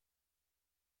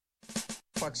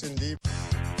Pucks in deep.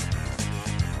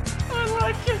 I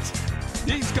like it.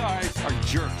 These guys are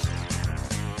jerks.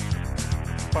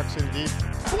 Pucks in deep.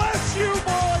 Bless you,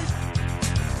 boys!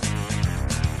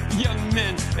 Young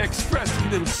men expressing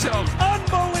themselves.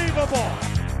 Unbelievable!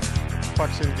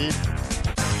 Pucks in deep.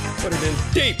 Put it in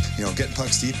deep. You know, getting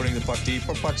pucks deep, putting the puck deep.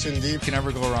 Put pucks in deep. You can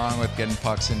never go wrong with getting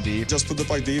pucks in deep. Just put the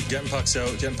puck deep. Getting pucks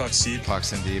out, getting pucks deep.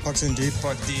 Pucks in deep. Pucks in deep.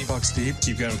 Puck deep. Pucks deep.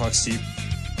 Keep getting pucks deep.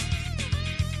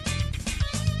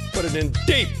 Put it in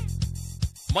deep.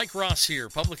 Mike Ross here,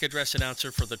 public address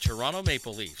announcer for the Toronto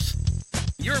Maple Leafs.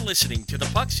 You're listening to the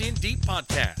Pucks in Deep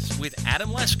podcast with Adam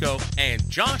Lesko and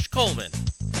Josh Coleman.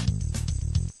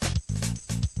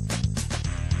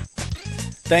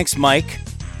 Thanks, Mike.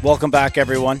 Welcome back,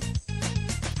 everyone.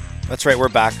 That's right, we're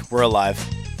back. We're alive.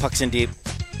 Pucks in Deep.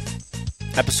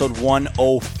 Episode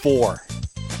 104.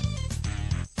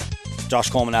 Josh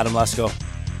Coleman, Adam Lesko.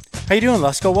 How you doing,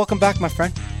 Lesko? Welcome back, my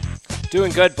friend.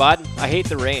 Doing good, bud. I hate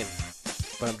the rain,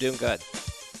 but I'm doing good.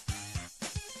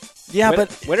 Yeah,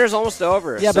 but winter's almost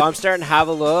over, yeah, so but I'm starting to have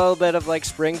a little bit of like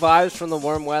spring vibes from the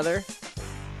warm weather.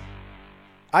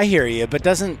 I hear you, but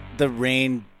doesn't the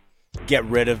rain get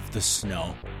rid of the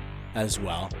snow as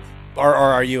well? Or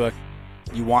are you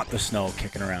you want the snow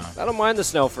kicking around? I don't mind the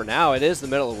snow for now. It is the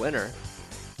middle of winter.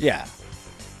 Yeah.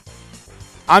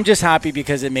 I'm just happy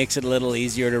because it makes it a little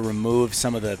easier to remove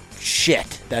some of the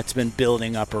shit that's been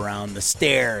building up around the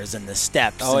stairs and the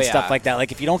steps and stuff like that.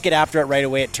 Like, if you don't get after it right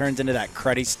away, it turns into that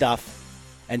cruddy stuff.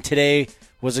 And today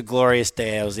was a glorious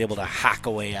day. I was able to hack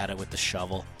away at it with the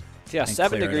shovel. Yeah,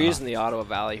 7 degrees in the Ottawa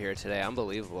Valley here today.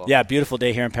 Unbelievable. Yeah, beautiful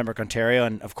day here in Pembroke, Ontario.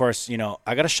 And, of course, you know,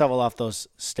 I got to shovel off those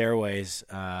stairways,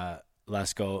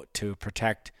 Lesko, to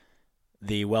protect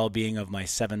the well-being of my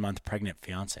 7-month pregnant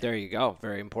fiance. There you go.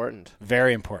 Very important.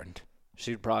 Very important.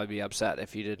 She'd probably be upset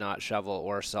if you did not shovel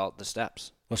or salt the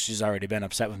steps. Well, she's already been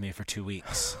upset with me for 2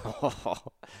 weeks.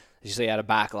 You say you had a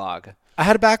backlog. I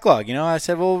had a backlog. You know, I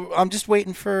said, well, I'm just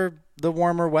waiting for the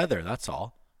warmer weather. That's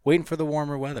all. Waiting for the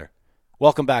warmer weather.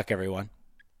 Welcome back, everyone.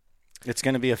 It's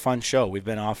going to be a fun show. We've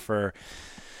been off for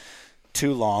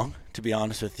too long, to be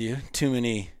honest with you. Too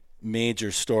many major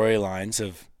storylines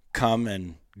have come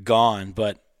and gone.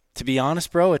 But to be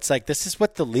honest, bro, it's like this is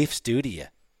what the Leafs do to you.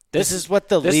 This is what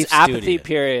the Leafs do to you. This apathy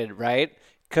period, right?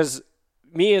 Because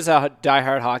me as a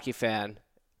diehard hockey fan,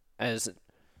 as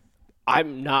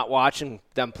I'm not watching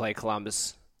them play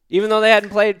Columbus. Even though they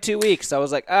hadn't played 2 weeks, I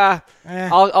was like,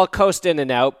 I'll coast in and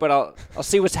out, but I'll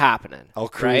see what's happening. I'll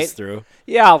cruise through.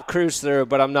 Yeah, I'll cruise through,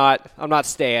 but I'm not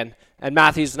staying. And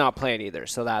Matthew's not playing either,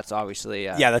 so that's obviously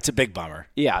that's a big bummer.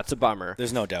 Yeah, it's a bummer.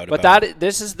 There's no doubt about it. But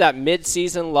this is that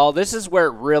mid-season lull. This is where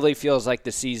it really feels like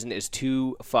the season is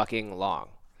too fucking long.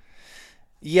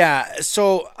 Yeah,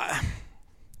 so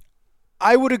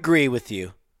I would agree with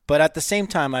you, but at the same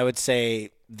time, I would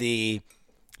say the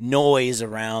noise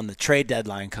around the trade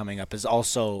deadline coming up is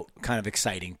also kind of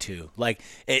exciting too. Like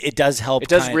it does help. It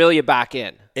does reel you back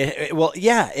in.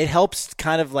 It helps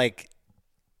kind of like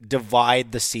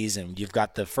divide the season. You've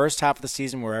got the first half of the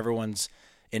season where everyone's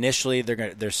initially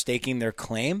they're staking their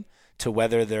claim to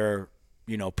whether they're,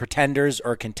 you know, pretenders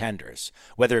or contenders,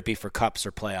 whether it be for cups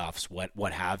or playoffs,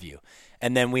 what have you.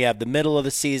 And then we have the middle of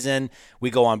the season. We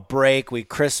go on break.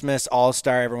 Christmas,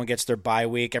 All-Star. Everyone gets their bye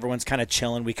week. Everyone's kind of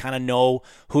chilling. We kind of know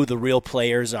who the real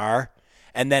players are.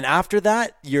 And then after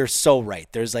that, you're so right.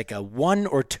 There's like a 1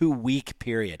 or 2 week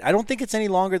period. I don't think it's any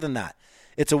longer than that.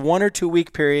 It's a 1 or 2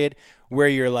 week period where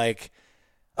you're like,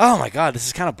 oh my God, this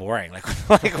is kind of boring. Like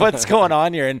what's going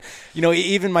on here? And, you know,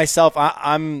 even myself,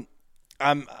 I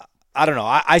don't know.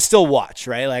 I still watch,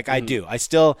 right? Like I do. I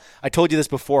told you this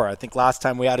before. I think last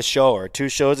time we had a show or 2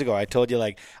 shows ago, I told you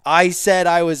like, I said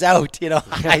I was out, you know,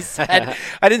 I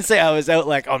didn't say I was out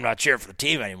like, oh, I'm not cheering for the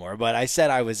team anymore, but I said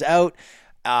I was out.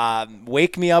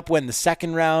 Wake me up when the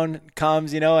second round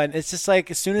comes, you know, and it's just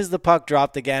like, as soon as the puck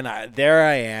dropped again, there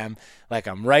I am. Like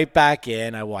I'm right back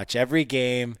in. I watch every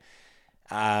game.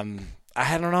 I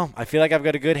don't know. I feel like I've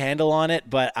got a good handle on it,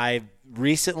 but I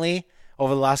recently,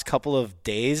 over the last couple of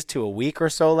days to a week or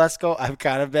so, Lesko, I've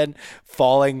kind of been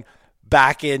falling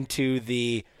back into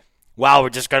the, wow, we're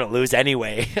just going to lose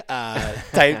anyway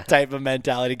type of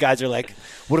mentality. Guys are like,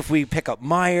 what if we pick up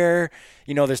Meyer?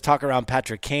 You know, there's talk around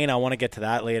Patrick Kane. I want to get to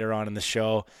that later on in the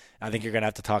show. I think you're going to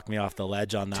have to talk me off the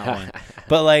ledge on that one.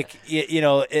 But, like, you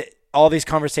know, all these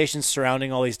conversations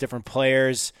surrounding all these different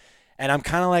players. And I'm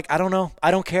kind of like, I don't know. I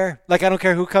don't care. Like, I don't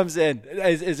care who comes in.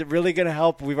 Is it really going to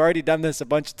help? We've already done this a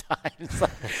bunch of times.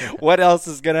 Like, what else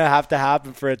is going to have to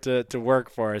happen for it to work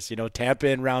for us? You know, Tampa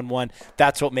in round 1,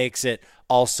 that's what makes it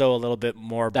also a little bit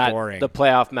more boring. The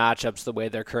playoff matchups, the way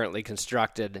they're currently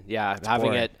constructed,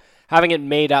 having it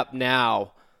made up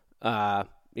now,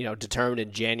 determined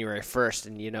in January 1st,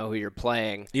 and you know who you're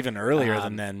playing. Even earlier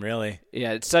than then, really.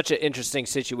 Yeah, it's such an interesting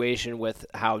situation with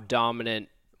how dominant,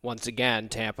 once again,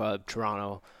 Tampa,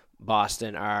 Toronto,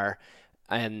 Boston are,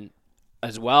 and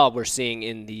as well, we're seeing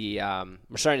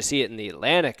we're starting to see it in the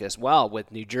Atlantic as well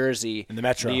with New Jersey, in the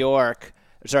Metro, New York.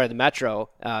 Sorry, the Metro,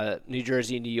 New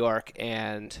Jersey, New York,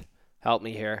 and help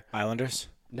me here, Islanders.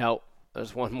 No,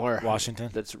 there's one more. Washington.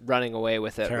 That's running away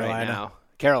with it right now.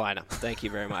 Carolina. Thank you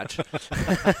very much.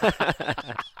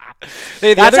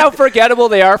 That's how forgettable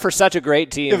they are for such a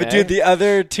great team. Yeah, but dude, the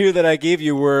other two that I gave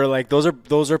you were like those are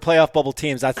playoff bubble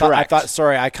teams. I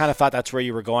kind of thought that's where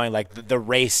you were going. Like the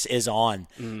race is on,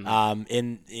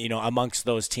 amongst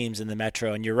those teams in the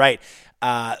Metro. And you're right,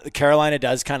 Carolina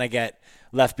does kind of get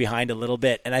left behind a little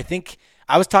bit. And I think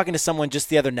I was talking to someone just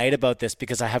the other night about this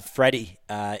because I have Freddie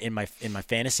in my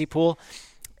fantasy pool,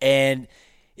 and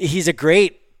he's a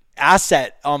great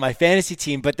asset on my fantasy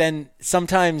team, but then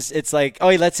sometimes it's like, oh,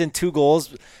 he lets in 2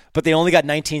 goals, but they only got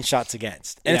 19 shots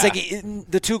against. And it's like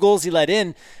the 2 goals he let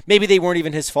in, maybe they weren't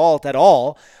even his fault at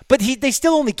all, but they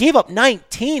still only gave up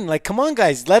 19. Like, come on,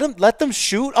 guys, let them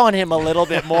shoot on him a little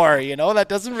bit more. You know, that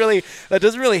doesn't really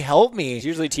help me.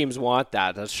 Usually teams want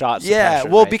that shot. Yeah,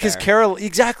 well, because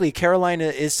Carolina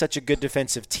is such a good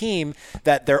defensive team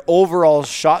that their overall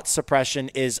shot suppression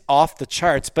is off the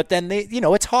charts. But then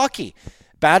it's hockey.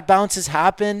 Bad bounces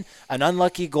happen, an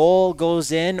unlucky goal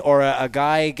goes in, or a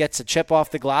guy gets a chip off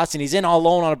the glass and he's in all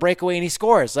alone on a breakaway and he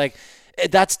scores. Like,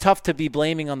 that's tough to be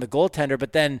blaming on the goaltender,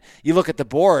 but then you look at the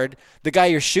board, the guy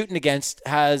you're shooting against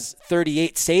has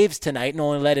 38 saves tonight and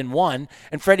only let in 1,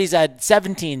 and Freddie's had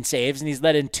 17 saves and he's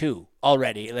let in 2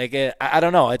 already. Like, I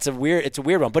don't know. It's a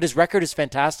weird one, but his record is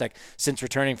fantastic since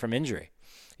returning from injury.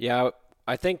 Yeah,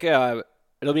 I think it'll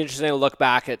be interesting to look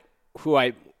back at who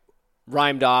I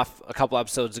rhymed off a couple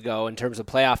episodes ago in terms of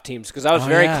playoff teams, because I was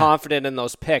very confident in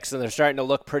those picks, and they're starting to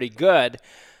look pretty good.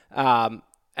 And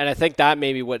I think that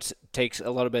maybe what takes a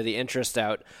little bit of the interest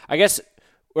out. I guess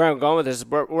where I'm going with this is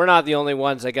we're not the only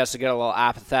ones, I guess, to get a little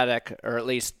apathetic, or at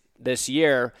least this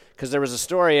year, because there was a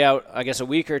story out, I guess, a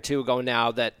week or two ago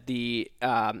now that the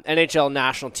NHL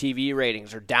national TV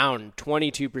ratings are down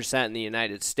 22% in the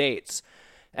United States.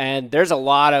 And there's a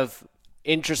lot of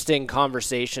interesting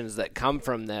conversations that come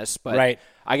from this, but right.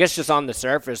 I guess just on the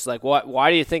surface, like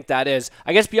why do you think that is?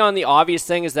 I guess beyond the obvious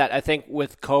thing is that I think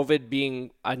with COVID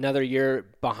being another year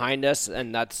behind us,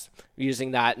 and that's using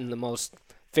that in the most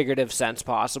figurative sense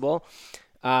possible,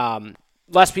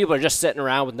 less people are just sitting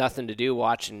around with nothing to do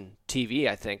watching TV,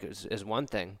 I think is one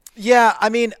thing. Yeah, I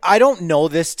mean, I don't know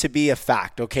this to be a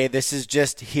fact, okay? This is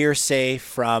just hearsay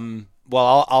from,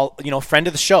 I'll friend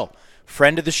of the show,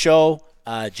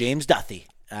 James Duthie.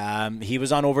 He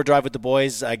was on Overdrive with the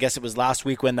boys. I guess it was last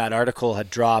week when that article had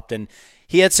dropped, and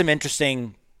he had some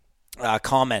interesting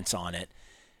comments on it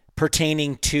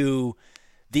pertaining to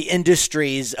the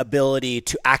industry's ability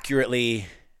to accurately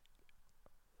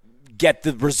get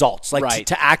the results, like right.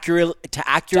 to accurately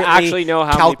actually know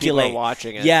how calculate. Many people are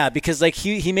watching it. Yeah, because like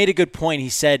he made a good point. He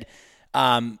said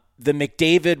the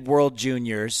McDavid World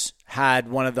Juniors had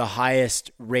one of the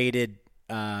highest rated.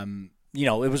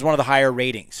 It was one of the higher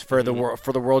ratings for the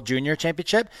World Junior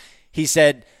Championship. He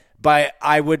said,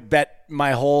 I would bet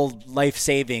my whole life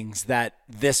savings that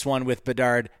this one with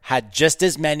Bedard had just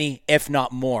as many, if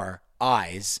not more,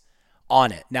 eyes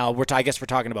on it. Now, I guess we're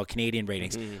talking about Canadian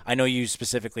ratings. Mm-hmm. I know you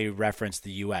specifically referenced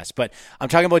the U.S., but I'm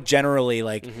talking about generally,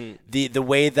 like the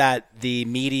way that the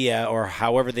media or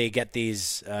however they get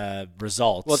these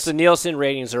results. Well, it's the Nielsen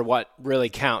ratings are what really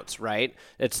counts, right?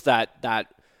 It's that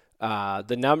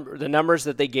the numbers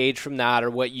that they gauge from that are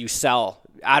what you sell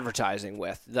advertising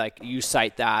with. Like, you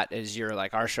cite that as your,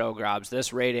 like, our show grabs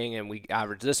this rating and we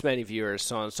average this many viewers,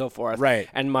 so on and so forth. Right.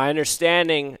 And my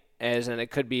understanding is, and it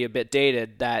could be a bit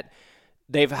dated, that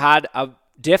they've had a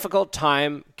difficult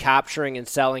time capturing and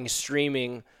selling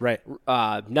streaming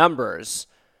numbers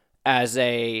as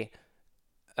a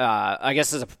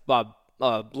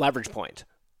leverage point.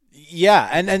 Yeah,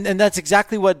 and that's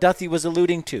exactly what Duthie was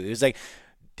alluding to. He was like,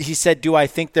 he said, do I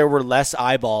think there were less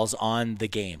eyeballs on the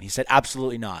game? He said,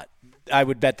 absolutely not. I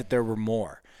would bet that there were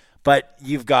more. But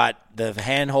you've got the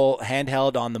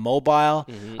handheld on the mobile.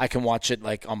 Mm-hmm. I can watch it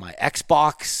like on my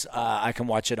Xbox. I can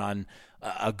watch it on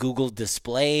a Google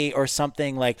display or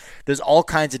something. Like there's all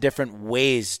kinds of different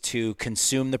ways to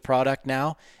consume the product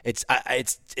now. It's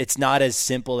not as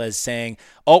simple as saying,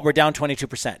 oh, we're down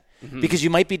 22%, because you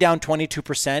might be down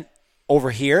 22%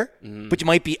 over here, but you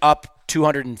might be up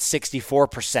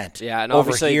 264%. Yeah, and over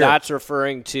obviously here. that's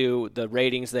referring to the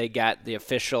ratings they get, the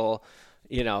official,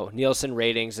 Nielsen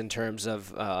ratings in terms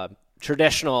of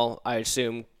traditional, I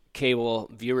assume, cable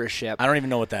viewership. I don't even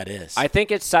know what that is. I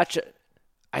think it's such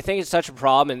a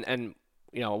problem, and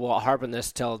we'll harp on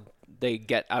this till they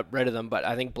get rid of them. But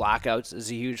I think blackouts is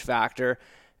a huge factor,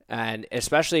 and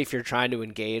especially if you're trying to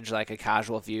engage like a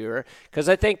casual viewer, because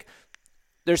I think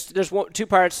there's two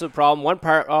parts to the problem. One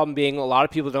part being a lot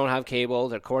of people don't have cable;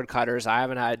 they're cord cutters. I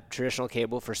haven't had traditional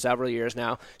cable for several years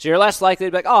now, so you're less likely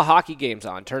to be like, "Oh, hockey game's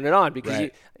on, turn it on," because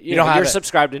right. you're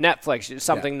subscribed to Netflix,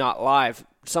 something not live,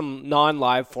 some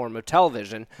non-live form of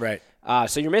television. Right.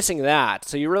 So you're missing that.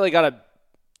 So you really got to,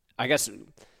 I guess,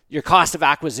 your cost of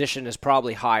acquisition is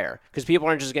probably higher because people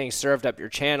aren't just getting served up your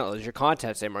channel as your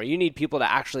content anymore. You need people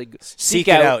to actually seek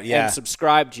it out and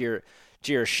subscribe to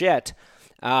your shit.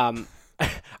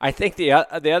 I think the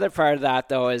other part of that,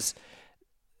 though, is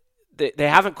they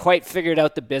haven't quite figured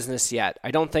out the business yet. I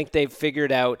don't think they've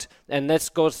figured out, and this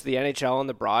goes to the NHL and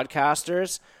the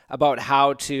broadcasters, about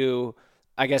how to,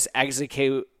 I guess,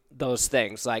 execute those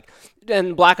things.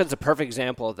 And Blackout's a perfect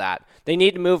example of that. They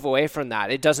need to move away from that.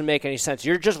 It doesn't make any sense.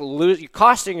 You're just you're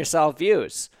costing yourself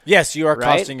views. Yes, you are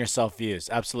right? costing yourself views.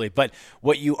 Absolutely. But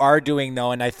what you are doing,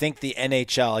 though, and I think the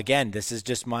NHL, again, this is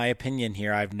just my opinion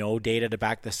here. I have no data to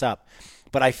back this up.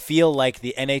 But I feel like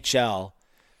the NHL,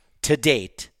 to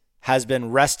date, has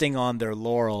been resting on their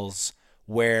laurels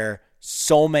where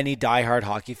so many diehard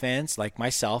hockey fans, like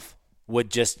myself, would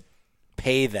just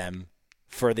pay them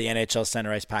for the NHL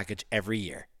Center Ice package every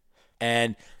year.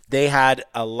 And they had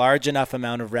a large enough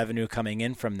amount of revenue coming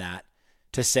in from that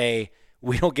to say,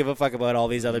 we don't give a fuck about all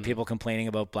these other people complaining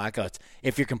about blackouts.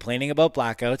 If you're complaining about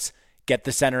blackouts, get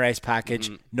the Center Ice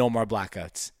package, no more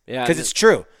blackouts. Yeah, because it's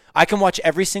true. I can watch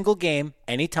every single game,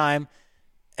 anytime,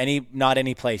 not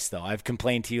any place, though. I've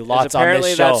complained to you lots on this show.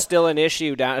 Apparently that's still an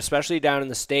issue, especially down in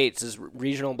the States, is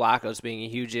regional blackouts being a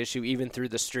huge issue, even through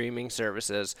the streaming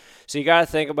services. So you got to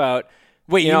think about...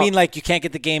 Wait, you mean like you can't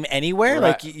get the game anywhere?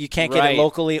 Right, like you can't get it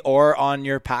locally or on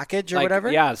your package or whatever?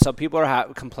 Yeah, so people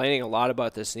are complaining a lot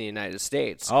about this in the United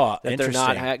States. Oh, that interesting.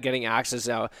 They're not getting access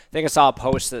now. I think I saw a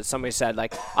post that somebody said,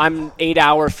 I'm 8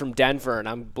 hours from Denver and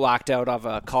I'm blacked out of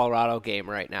a Colorado game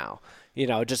right now.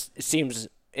 It just seems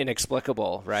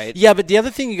inexplicable, right? Yeah, but the other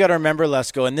thing you got to remember,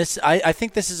 Lesko, and this, I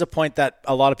think this is a point that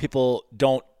a lot of people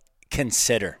don't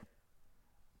consider.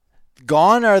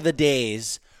 Gone are the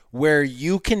days where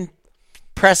you can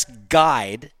press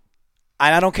guide,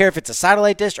 and I don't care if it's a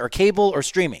satellite dish or cable or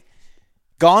streaming.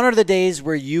 Gone are the days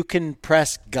where you can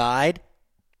press guide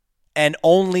and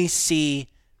only see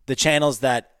the channels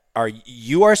that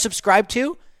you are subscribed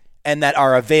to and that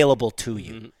are available to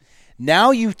you. Mm-hmm.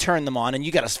 Now you turn them on and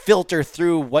you got to filter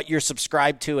through what you're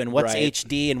subscribed to and what's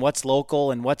HD and what's local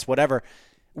and what's whatever.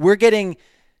 We're getting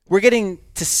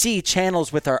to see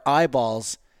channels with our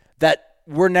eyeballs that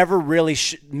were never really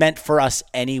meant for us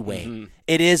anyway. Mm-hmm.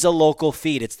 It is a local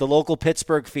feed. It's the local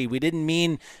Pittsburgh feed. We didn't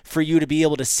mean for you to be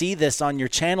able to see this on your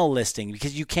channel listing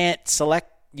because you can't select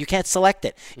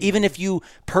it. Mm-hmm. Even if you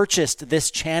purchased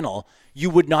this channel, you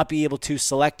would not be able to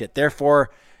select it. Therefore,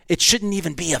 it shouldn't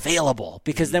even be available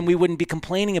because then we wouldn't be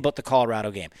complaining about the Colorado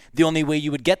game. The only way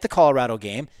you would get the Colorado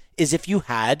game is if you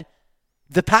had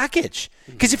the package.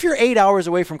 Because if you're 8 hours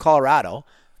away from Colorado,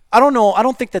 I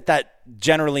don't think that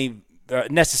generally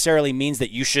necessarily means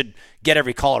that you should get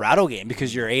every Colorado game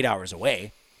because you're 8 hours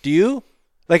away. Do you?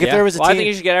 If there was a team, I think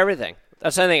you should get everything.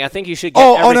 That's the thing. I think you should get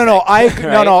everything. No.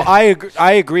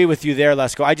 I agree with you there,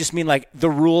 Lesko. I just mean the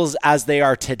rules as they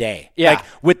are today. Yeah.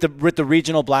 With the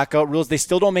regional blackout rules, they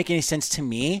still don't make any sense to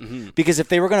me because if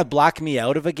they were going to block me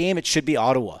out of a game, it should be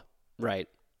Ottawa. Right.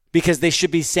 Because they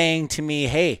should be saying to me,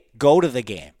 hey, go to the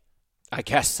game. I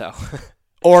guess so.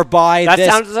 Or buy that this.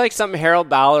 Sounds like something Harold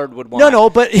Ballard would want. No,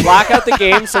 but block out the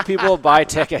game so people will buy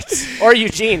tickets. Or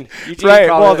Eugene right?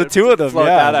 Well, the two of them,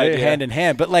 that idea. hand in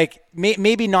hand. But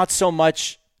maybe not so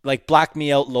much black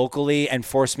me out locally and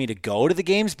force me to go to the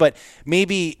games, but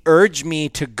maybe urge me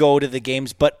to go to the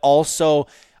games. But also,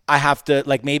 I have to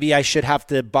maybe I should have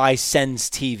to buy Sens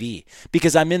TV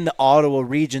because I'm in the Ottawa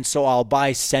region, so I'll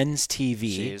buy Sens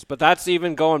TV. Jeez, but that's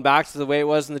even going back to the way it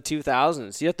was in the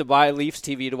 2000s. You have to buy Leafs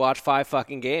TV to watch 5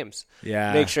 fucking games.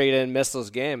 Yeah, make sure you didn't miss those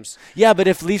games. Yeah, but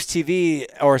if Leafs TV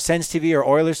or Sens TV or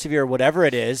Oilers TV or whatever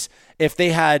it is, if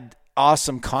they had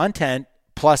awesome content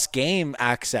plus game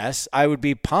access, I would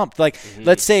be pumped. Like,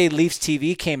 let's say Leafs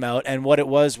TV came out, and what it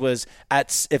was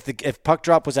if puck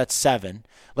drop was at 7.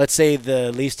 Let's say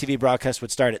the Leafs TV broadcast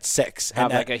would start at 6.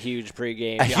 Have like a huge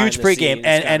pregame.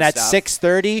 And at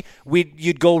 6:30,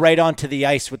 you'd go right onto the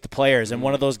ice with the players, and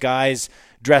one of those guys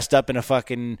dressed up in a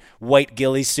fucking white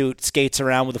ghillie suit skates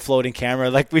around with a floating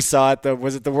camera, like we saw at the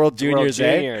World Juniors?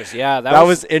 World Juniors, yeah, that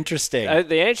was interesting. The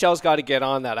NHL's got to get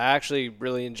on that. I actually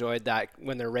really enjoyed that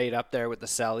when they're right up there with the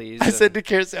Sellies. I said to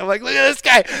Kirsten, I'm like, look at this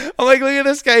guy. Look at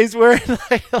this guy. He's wearing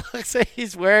looks like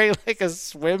he's wearing like a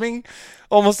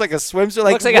almost like a swimsuit.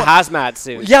 Looks like a hazmat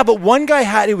suit. Yeah, but one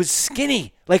guy it was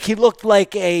skinny. Like he looked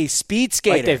like a speed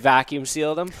skater. Like they vacuum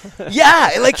sealed him?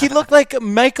 Yeah, like he looked like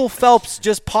Michael Phelps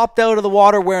just popped out of the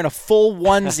water wearing a full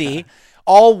onesie,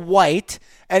 all white,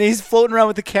 and he's floating around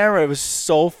with the camera. It was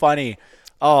so funny.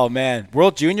 Oh, man.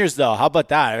 World Juniors, though. How about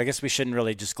that? I guess we shouldn't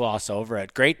really just gloss over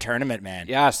it. Great tournament, man.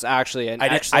 Yes, actually.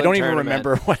 I don't even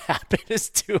remember what happened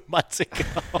 2 months ago.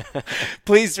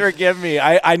 Please forgive me.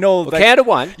 I know. Well, Canada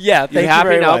won. Yeah, thank you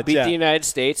very much. Beat the United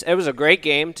States. It was a great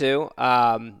game, too.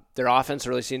 Their offense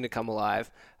really seemed to come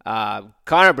alive.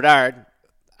 Connor Bedard,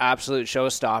 absolute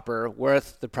showstopper,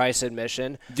 worth the price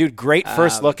admission. Dude, great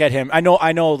first look at him. I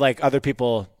know, like, other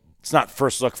people, it's not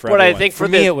first look for everyone. But I think for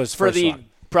me, it was first look.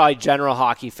 Probably general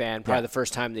hockey fan, probably the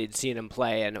first time they'd seen him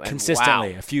play. And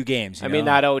consistently, wow. a few games. I mean,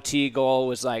 that OT goal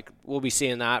was like, we'll be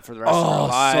seeing that for the rest of our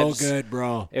lives. So good,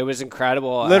 bro. It was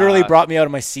incredible. Literally brought me out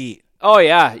of my seat. Oh,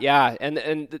 yeah.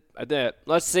 And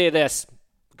let's say this,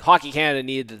 Hockey Canada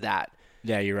needed that.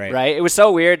 Yeah, you're right. Right? It was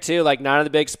so weird, too. Like, none of the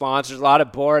big sponsors, a lot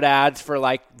of board ads for,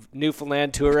 like,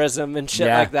 Newfoundland tourism and shit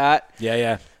like that.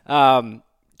 Yeah.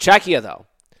 Czechia, though.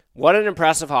 What an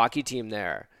impressive hockey team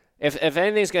there. If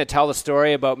anything's going to tell the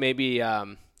story about maybe,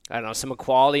 I don't know, some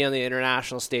equality on the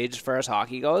international stage as far as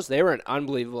hockey goes, they were an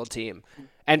unbelievable team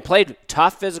and played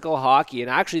tough physical hockey.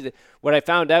 And actually, what I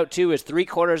found out, too, is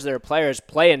 3/4 of their players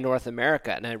play in North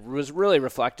America, and it was really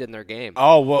reflected in their game.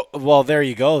 Oh, well, there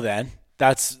you go then.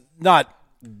 That's not,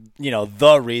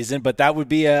 the reason, but that would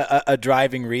be a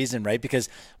driving reason, right? Because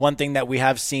one thing that we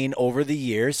have seen over the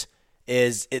years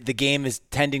is the game is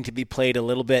tending to be played a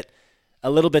little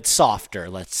bit softer,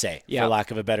 let's say, for lack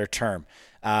of a better term,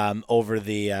 over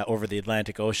the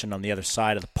Atlantic Ocean on the other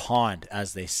side of the pond,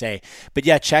 as they say. But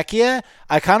yeah, Czechia,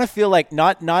 I kind of feel like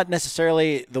not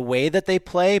necessarily the way that they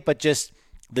play, but just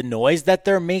the noise that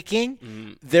they're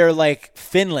making. They're like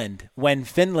Finland when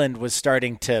Finland was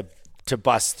starting to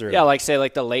bust through. Yeah, like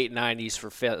the late 90s for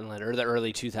Finland or the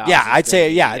early 2000s. Yeah, I'd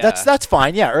say that's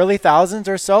fine. Yeah, early thousands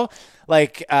or so.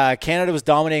 Like Canada was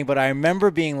dominating, but I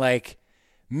remember being like,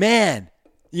 man,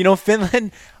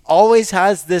 Finland always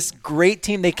has this great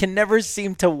team. They can never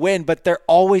seem to win, but they're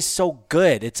always so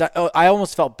good. I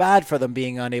almost felt bad for them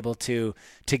being unable to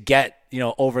get,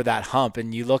 over that hump.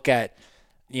 And you look at,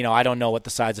 I don't know what the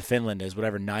size of Finland is,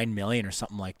 whatever, 9 million or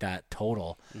something like that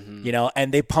total,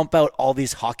 and they pump out all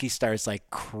these hockey stars like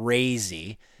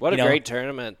crazy. What a great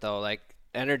tournament, though, like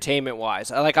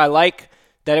entertainment-wise. I like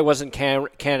that it wasn't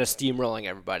Canada steamrolling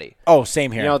everybody. Oh,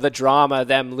 same here. The drama,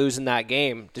 them losing that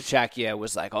game to Czechia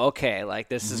was like, okay, like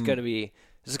this is gonna be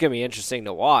interesting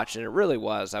to watch, and it really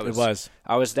was. I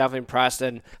was definitely impressed.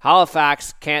 And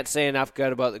Halifax, can't say enough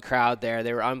good about the crowd there.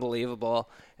 They were unbelievable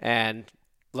and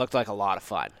looked like a lot of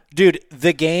fun. Dude,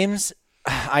 the games,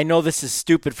 I know this is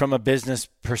stupid from a business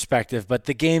perspective, but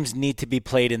the games need to be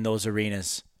played in those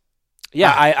arenas.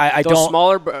 Yeah, I those don't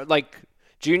smaller, like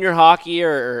junior hockey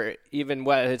or even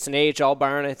it's an AHL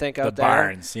barn, I think, out the there.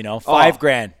 Barns,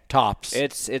 $5,000 tops.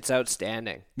 It's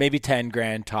outstanding. Maybe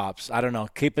 $10,000 tops. I don't know.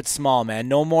 Keep it small, man.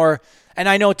 No more. And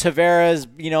I know Tavares,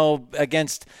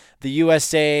 against the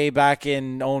USA back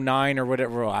in 2009 or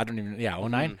whatever. I don't even. Yeah,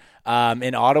 2009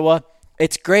 in Ottawa.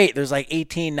 It's great. There's like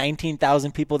 18,000,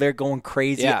 19,000 people there going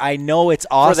crazy. Yeah. I know it's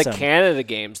awesome. For the Canada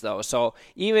games, though. So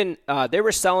even they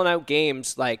were selling out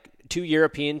games like 2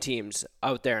 European teams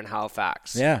out there in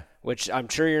Halifax. Yeah. Which I'm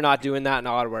sure you're not doing that in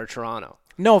Ottawa or Toronto.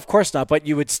 No, of course not. But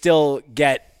you would still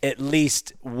get at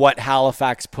least what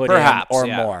Halifax put in or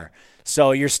more.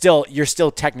 So you're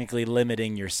still technically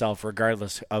limiting yourself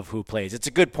regardless of who plays. It's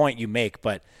a good point you make,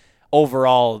 but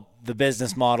overall the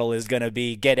business model is going to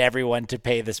be get everyone to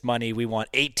pay this money. We want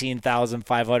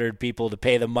 18,500 people to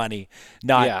pay the money,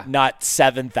 not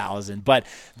 7,000. But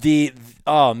the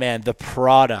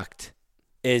product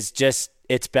is just,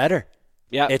 it's better.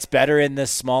 Yeah, it's better in the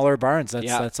smaller barns.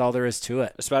 That's all there is to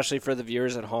it. Especially for the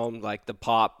viewers at home, like the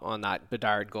pop on that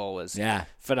Bedard goal was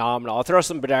phenomenal. I'll throw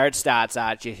some Bedard stats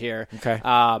at you here. Okay.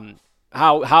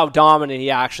 How dominant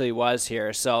he actually was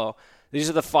here. So these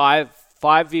are the 5v5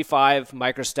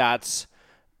 microstats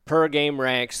per game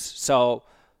ranks. So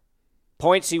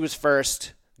points he was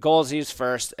first, goals he was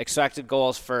first, expected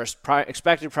goals first,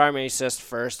 expected primary assists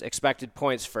first, expected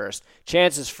points first,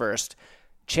 chances first,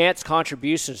 chance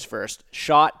contributions first,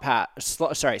 slot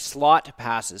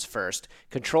passes first,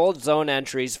 controlled zone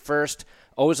entries first,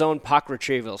 ozone puck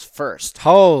retrievals first.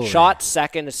 Holy. Shot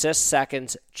second, assist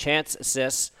seconds, chance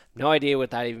assists. No idea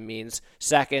what that even means.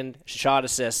 Second, shot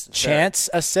assist. Chance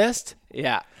assist?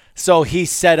 Yeah. So he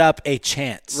set up a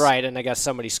chance. Right, and I guess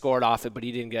somebody scored off it, but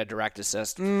he didn't get a direct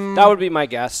assist. That would be my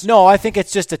guess. No, I think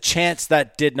it's just a chance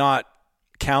that did not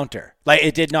counter. Like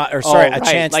it did not, or Right. a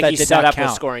chance like that he did set not up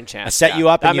count. a scoring chance. I set Yeah. you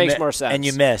up that and you makes more sense. and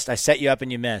you missed. I set you up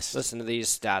and you missed. Listen to these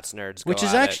stats nerds. Which go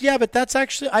is at actually, it. yeah, but that's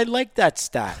actually, I like that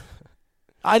stat.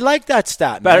 I like that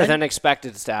stat, Better man. than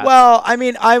expected stats. Well, I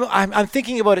mean, I'm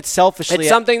thinking about it selfishly. it's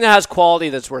something that has quality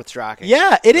that's worth tracking.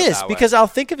 Yeah, it Put is, that way. because I'll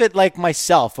think of it like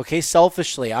myself, okay,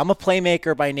 selfishly. I'm a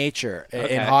playmaker by nature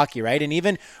Okay. in hockey, right? And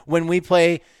even when we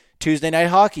play Tuesday night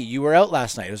hockey, you were out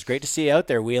last night. It was great to see you out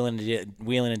there wheeling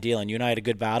and dealing. You and I had a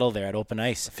good battle there at open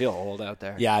ice. I feel old out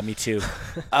there. Yeah, me too.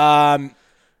 What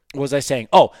was I saying?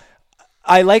 Oh,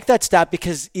 I like that stat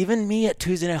because even me at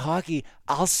Tuesday night hockey,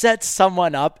 I'll set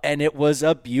someone up and it was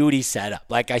a beauty setup.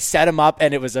 Like I set him up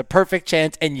and it was a perfect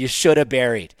chance and you should have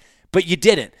buried, but you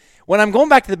didn't. When I'm going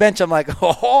back to the bench, I'm like,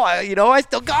 I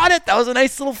still got it. That was a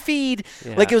nice little feed.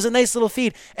 Yeah. Like it was a nice little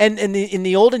feed. And in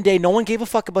the olden day, no one gave a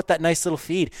fuck about that nice little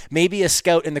feed. Maybe a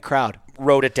scout in the crowd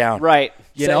wrote it down. Right.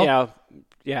 You know?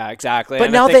 Yeah, exactly. But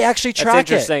And I now think they actually track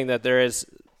It's interesting that there is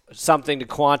something to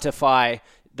quantify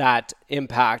that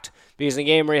impact. Because in a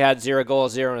game where you had 0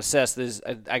 goals, 0 assists,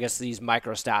 I guess these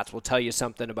micro stats will tell you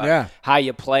something about how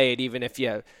you played, even if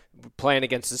you playing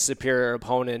against a superior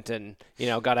opponent and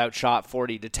got outshot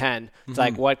 40-10. It's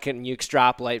like, what can you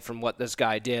extrapolate from what this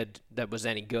guy did that was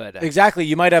any good? Exactly.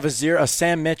 You might have a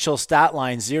Sam Mitchell stat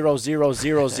line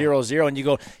 0-0-0-0-0, and you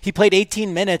go, he played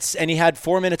 18 minutes and he had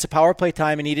 4 minutes of power play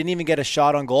time and he didn't even get a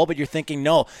shot on goal. But you're thinking,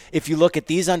 no, if you look at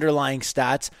these underlying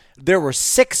stats, there were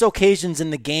 6 occasions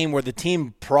in the game where the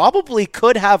team probably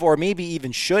could have or maybe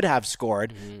even should have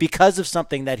scored because of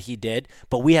something that he did,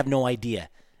 but we have no idea.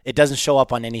 It doesn't show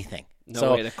up on anything.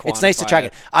 No way to it's nice to quantify track it.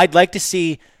 it. I'd like to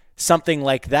see something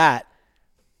like that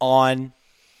on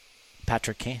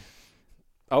Patrick Kane.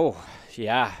 Oh,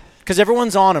 yeah. Because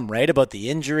everyone's on him, right, about the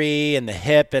injury and the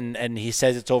hip, and he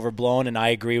says it's overblown, and I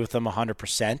agree with him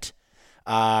 100%.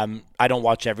 I don't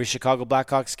watch every Chicago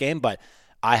Blackhawks game, but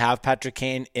I have Patrick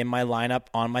Kane in my lineup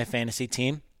on my fantasy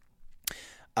team.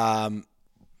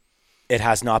 It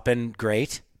has not been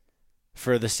great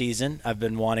for the season. I've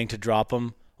been wanting to drop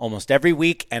him almost every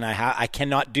week, and I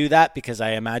cannot do that because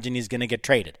I imagine he's going to get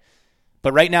traded.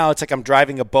 But right now, it's like I'm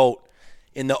driving a boat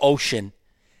in the ocean,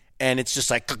 and it's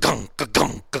just like, ka-gung,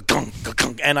 ka-gung, ka-gung,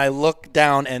 ka-gung, and I look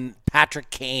down, and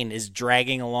Patrick Kane is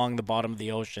dragging along the bottom of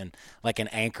the ocean like an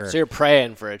anchor. So you're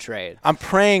praying for a trade. I'm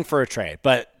praying for a trade,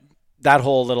 but that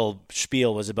whole little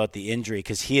spiel was about the injury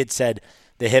because he had said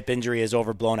the hip injury is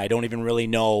overblown. I don't even really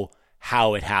know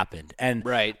how it happened. And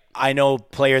Right. I know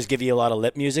players give you a lot of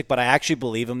lip music, but I actually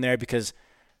believe him there because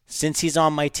since he's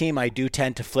on my team, I do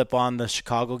tend to flip on the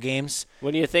Chicago games.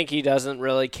 When you think he doesn't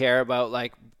really care about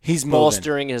He's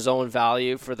bolstering his own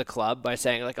value for the club by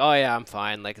saying oh yeah, I'm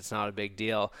fine, it's not a big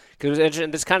deal. Because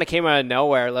this kind of came out of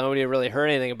nowhere. Nobody really heard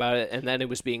anything about it, and then it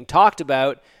was being talked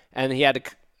about, and he had to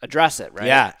address it, right?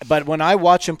 Yeah, but when I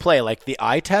watch him play, like the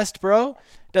eye test, bro,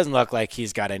 doesn't look like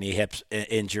he's got any hip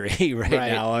injury right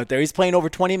now out there. He's playing over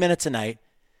 20 minutes a night.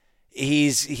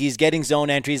 He's getting zone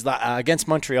entries against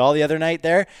Montreal the other night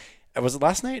there. Was it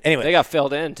last night? Anyway. They got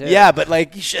filled in, too. Yeah, but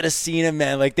you should have seen him,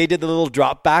 man. They did the little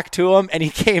drop back to him, and he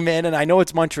came in, and I know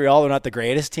it's Montreal. They're not the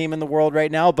greatest team in the world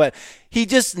right now, but he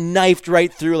just knifed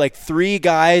right through 3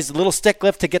 guys, a little stick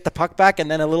lift to get the puck back, and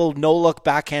then a little no-look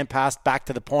backhand pass back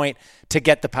to the point to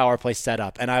get the power play set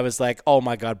up. And I was like, oh,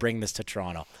 my God, bring this to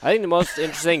Toronto. I think the most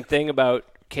interesting thing about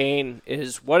Kane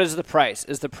is, what is the price?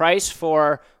 Is the price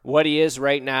for what he is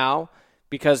right now?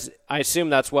 Because I assume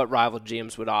that's what rival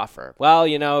GMs would offer. Well,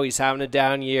 he's having a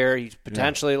down year. He's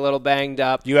potentially a little banged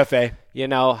up. UFA.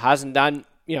 Hasn't done,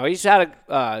 he's had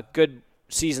a good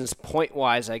seasons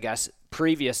point-wise, I guess,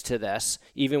 previous to this,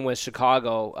 even with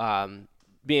Chicago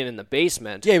being in the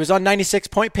basement. Yeah, he was on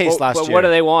 96-point pace last year. But what do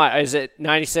they want? Is it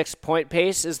 96-point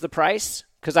pace is the price?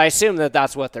 Because I assume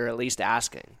that's what they're at least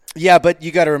asking. Yeah, but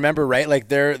you got to remember, right?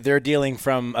 They're dealing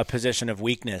from a position of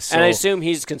weakness. So. And I assume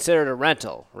he's considered a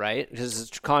rental, right? Because his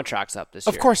contract's up this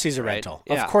year. Of course he's a right? rental.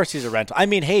 Yeah. Of course he's a rental. I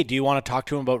mean, hey, do you want to talk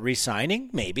to him about re-signing?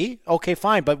 Maybe. Okay,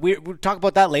 fine. But we'll talk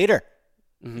about that later.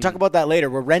 Mm-hmm. We'll talk about that later.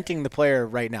 We're renting the player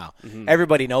right now. Mm-hmm.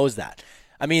 Everybody knows that.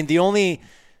 I mean,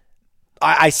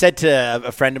 I said to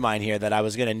a friend of mine here that I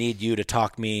was going to need you to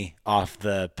talk me off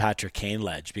the Patrick Kane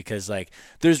ledge because, like,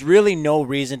 there's really no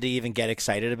reason to even get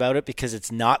excited about it because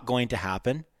it's not going to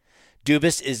happen.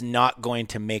 Dubas is not going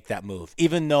to make that move,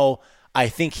 even though I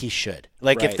think he should.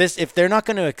 Like, Right. if they're not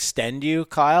going to extend you,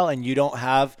 Kyle, and you don't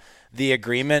have the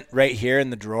agreement right here in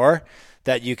the drawer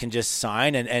that you can just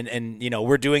sign, and you know,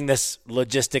 we're doing this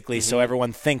logistically so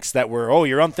everyone thinks that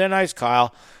you're on thin ice,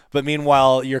 Kyle. But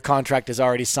meanwhile, your contract is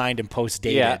already signed and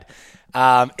post-dated.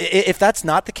 Yeah. If that's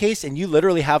not the case and you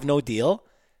literally have no deal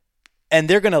and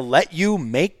they're going to let you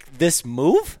make this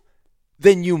move,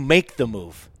 then you make the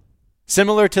move.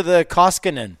 Similar to the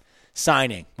Koskinen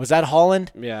signing. Was that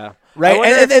Holland? Yeah. Right?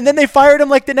 I And then they fired him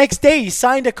like the next day. He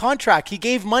signed a contract. He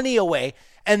gave money away,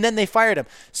 and then they fired him.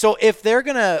 So if they're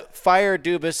going to fire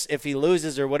Dubas if he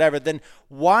loses or whatever, then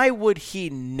why would he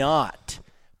not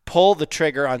pull the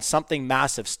trigger on something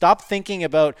massive? Stop thinking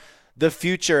about the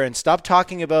future and stop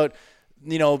talking about,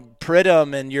 you know,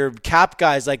 Pridham and your cap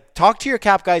guys. Like, talk to your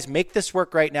cap guys, make this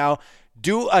work right now,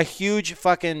 do a huge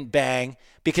fucking bang,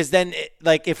 because then,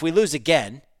 like, if we lose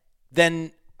again,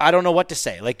 then I don't know what to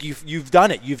say. Like, you've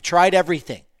done it. You've tried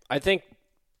everything. I think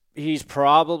he's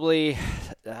probably.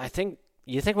 I think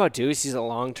you think about Deuce, he's a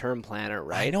long-term planner,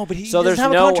 right? I know, but he so doesn't there's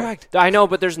have a no contract. I know,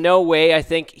 but there's no way. I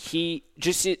think he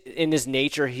just in his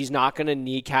nature, he's not going to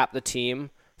kneecap the team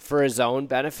for his own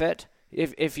benefit.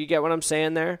 If you get what I'm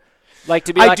saying there. Like,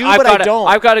 to be I like, do, but I don't.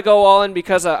 I've got to go all in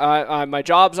because my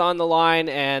job's on the line,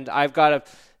 and I've got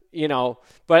to, you know.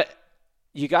 But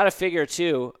you got to figure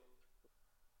too.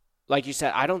 Like you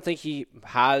said, I don't think he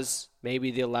has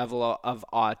maybe the level of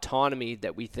autonomy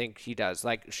that we think he does.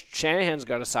 Like, Shanahan's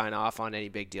got to sign off on any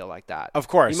big deal like that. Of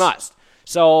course. He must.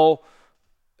 So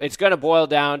it's going to boil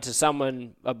down to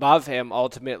someone above him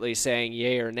ultimately saying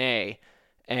yay or nay.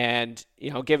 And,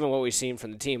 you know, given what we've seen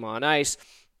from the team on ice,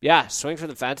 yeah, swing for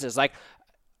the fences. Like,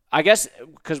 I guess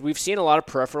because we've seen a lot of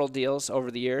peripheral deals over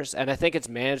the years, and I think it's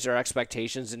managed our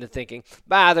expectations into thinking,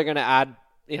 they're going to add,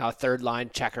 you know, a third line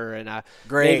checker and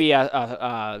maybe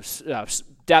a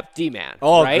depth D-man.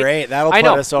 Oh, right? great. That'll put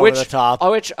us over the top.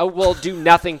 Which will do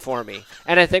nothing for me.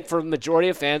 And I think for the majority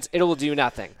of fans, it will do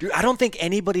nothing. Dude, I don't think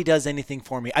anybody does anything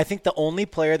for me. I think the only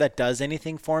player that does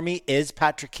anything for me is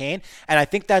Patrick Kane. And I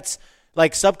think that's,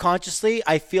 like, subconsciously,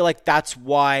 I feel like that's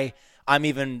why I'm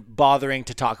even bothering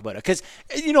to talk about it. Because,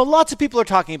 you know, lots of people are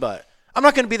talking about it. I'm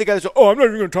not going to be the guy that's like, I'm not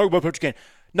even going to talk about Patrick Kane.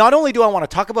 Not only do I want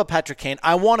to talk about Patrick Kane,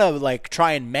 I want to, like,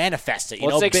 try and manifest it. You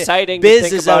Well, know, it's exciting Biz to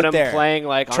think is about out him there playing,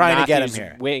 like, on trying to get him Matthews'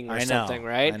 here. wing or something,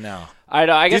 right? I know.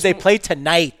 I guess Dude, they play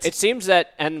tonight. It seems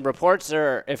that, and if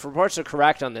reports are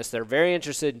correct on this, they're very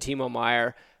interested in Timo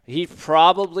Meier. He's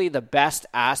probably the best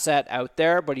asset out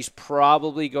there, but he's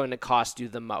probably going to cost you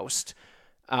the most.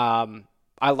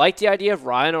 I like the idea of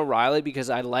Ryan O'Reilly because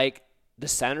I like the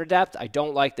center depth. I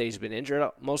don't like that he's been injured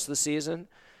most of the season.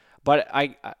 But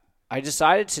I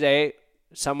decided today,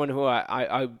 someone who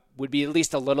I would be at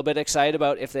least a little bit excited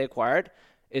about if they acquired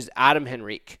is Adam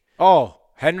Henrique. Oh,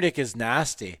 Henrik is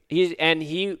nasty. And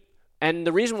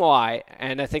the reason why,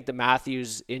 and I think the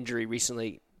Matthews injury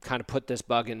recently kind of put this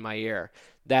bug in my ear,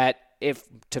 that if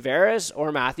Tavares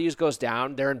or Matthews goes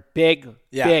down, they're in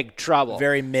big trouble.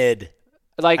 Very mid.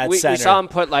 Like we center. saw him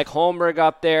put like Holmberg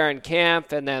up there and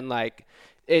Camp, and then like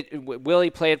Willie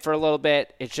played for a little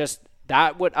bit. It's just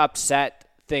that would upset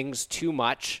things too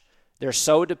much. They're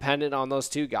so dependent on those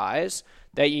two guys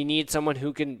that you need someone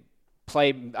who can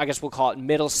play, I guess we'll call it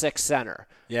middle six center.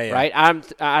 Yeah. Right?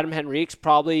 Adam Henriques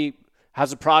probably has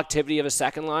the productivity of a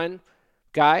second line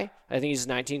guy. I think he's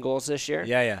 19 goals this year.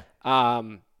 Yeah.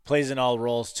 Plays in all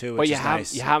roles too, which but is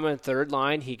nice. You have him in third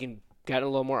line. He can get a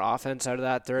little more offense out of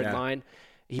that third line.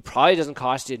 He probably doesn't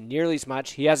cost you nearly as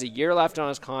much. He has a year left on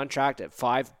his contract at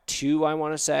 5.2, I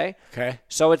want to say. Okay.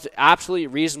 So it's absolutely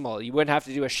reasonable. You wouldn't have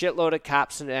to do a shitload of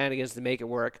cap shenanigans to make it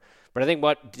work. But I think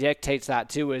what dictates that,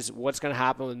 too, is what's going to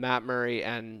happen with Matt Murray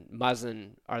and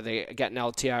Muzzin. Are they getting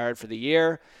LTIR'd for the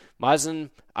year? Muzzin,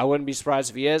 I wouldn't be surprised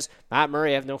if he is. Matt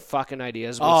Murray, I have no fucking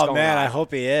ideas what's going on. I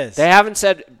hope he is. They haven't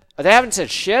said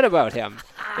shit about him.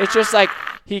 It's just like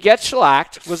he gets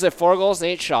shellacked. Was it 4 goals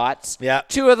and 8 shots? Yeah.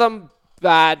 2 of them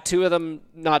bad, 2 of them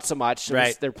not so much.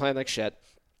 Right. They're playing like shit.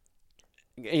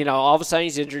 You know, all of a sudden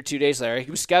he's injured 2 days later. He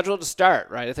was scheduled to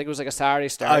start, right? I think it was like a Saturday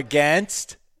start.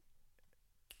 Against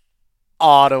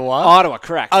Ottawa. Ottawa,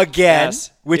 correct. Again,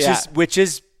 Yes. which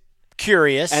is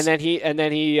curious. And then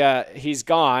he's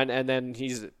gone, and then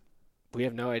we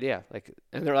have no idea. Like,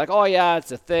 and they're like, oh yeah,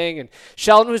 it's a thing. And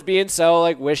Sheldon was being so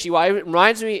like wishy-washy. It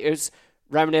reminds me, it was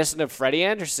reminiscent of Freddie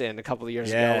Anderson a couple of years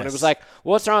ago, and it was like,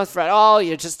 what's wrong with Fred? Oh,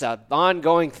 you're just an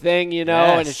ongoing thing, you know.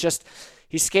 Yes. And it's just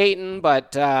he's skating,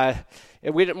 but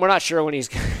we're not sure when he's,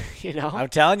 you know. I'm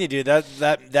telling you, dude,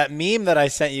 that meme that I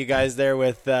sent you guys there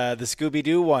with the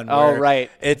Scooby-Doo one. Oh, where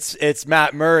right. It's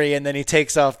Matt Murray, and then he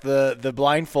takes off the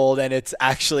blindfold, and it's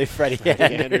actually Freddie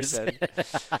Anderson.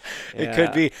 It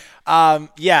could be.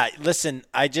 Listen,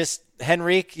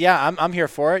 Henrique, I'm here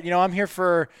for it. You know, I'm here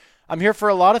for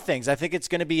a lot of things. I think it's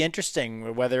going to be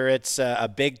interesting, whether it's a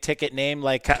big ticket name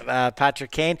like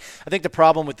Patrick Kane. I think the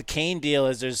problem with the Kane deal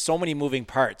is there's so many moving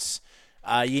parts.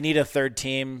 You need a third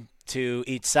team to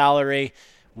eat salary.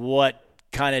 What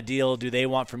kind of deal do they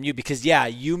want from you? Because,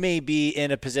 you may be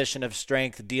in a position of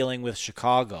strength dealing with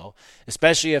Chicago,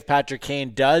 especially if Patrick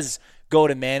Kane does go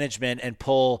to management and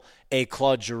pull a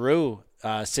Claude Giroux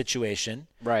situation,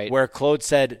 right? Where Claude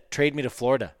said, trade me to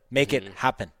Florida. Make it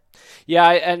happen. Yeah,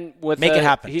 and make it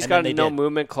happen. He's got a no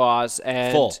movement clause,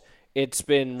 and it's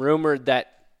been rumored that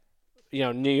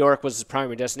New York was his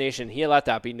primary destination. He let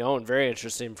that be known. Very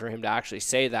interesting for him to actually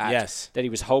say that. Yes, that he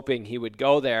was hoping he would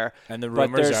go there. And the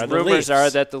rumors are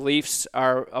that the Leafs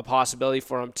are a possibility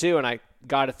for him too. And I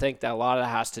got to think that a lot of that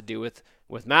has to do with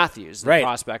Matthews, the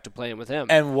prospect of playing with him.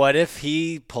 And what if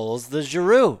he pulls the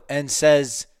Giroux and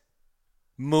says,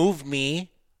 "Move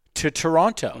me to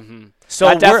Toronto"? Mm-hmm. So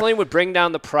that definitely would bring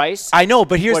down the price. I know,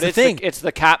 but here's the thing. It's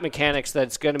the cap mechanics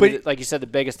that's going to be, like you said, the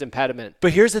biggest impediment.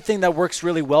 But here's the thing that works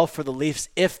really well for the Leafs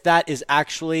if that is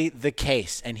actually the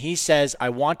case. And he says, I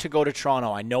want to go to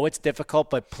Toronto. I know it's difficult,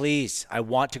 but please, I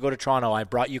want to go to Toronto. I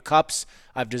brought you cups.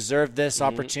 I've deserved this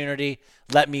opportunity.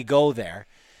 Let me go there.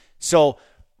 So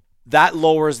that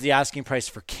lowers the asking price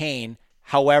for Kane.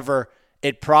 However,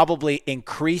 it probably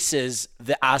increases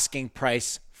the asking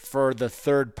price for the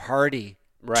third party.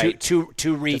 Right. To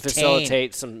retain. To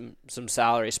facilitate some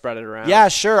salary, spread it around. Yeah,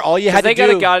 sure. All you had to do.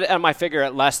 They got it on my figure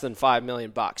at less than $5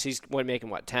 million. He's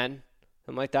making what, 10?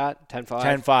 Something like that?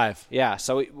 10.5? 10.5. Yeah,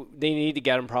 so they need to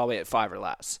get him probably at 5 or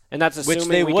less. And that's assuming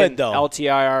they we would, can though.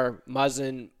 LTIR,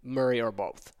 Muzzin, Murray, or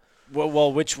both.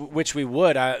 Well, which we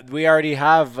would. We already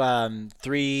have just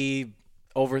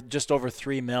over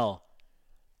 $3 million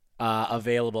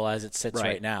available as it sits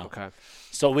right now. Okay.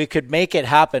 So we could make it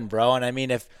happen, bro. And I mean,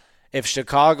 if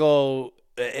Chicago,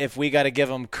 if we got to give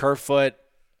them Kerfoot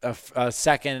a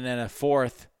second and a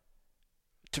fourth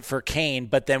for Kane,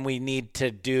 but then we need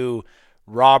to do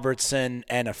Robertson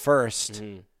and a first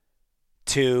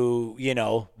to,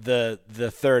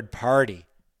 the third party.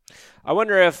 I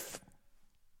wonder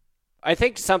I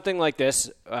think something like this,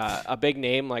 a big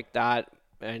name like that,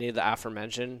 any of the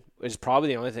aforementioned, is probably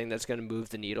the only thing that's going to move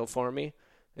the needle for me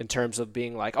in terms of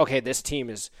being like, okay, this team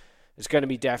is going to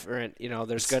be different.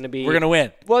 There's going to be... We're going to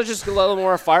win. Well, just a little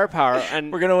more firepower.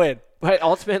 And we're going to win. But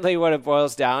ultimately what it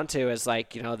boils down to is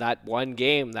that one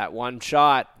game, that one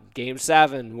shot, Game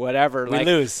 7, whatever. We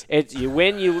lose. You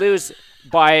win, you lose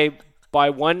by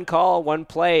one call, one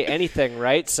play, anything,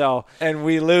 right? So and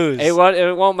we lose. It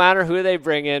won't matter who they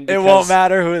bring in. It won't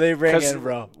matter who they bring in,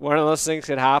 bro. One of those things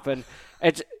could happen.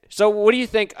 So what do you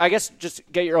think? I guess just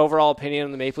get your overall opinion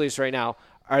on the Maple Leafs right now.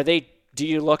 Do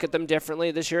you look at them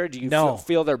differently this year? Do you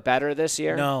feel they're better this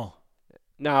year? No.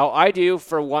 No, I do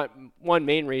for one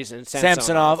main reason.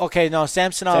 Samsonov. Okay, no,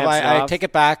 Samsonov. I take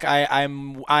it back. I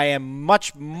am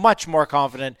much more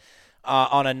confident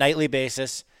on a nightly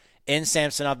basis in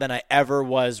Samsonov than I ever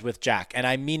was with Jack. And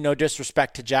I mean no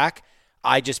disrespect to Jack.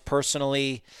 I just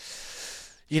personally,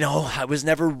 I was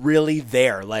never really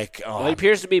there. Well, he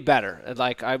appears to be better.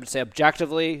 I would say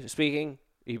objectively speaking,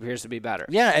 he appears to be better.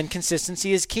 Yeah, and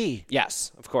consistency is key.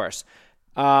 Yes, of course.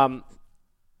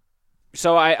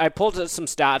 So I pulled some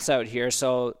stats out here.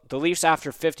 So the Leafs,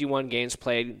 after 51 games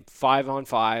played,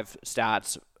 5-on-5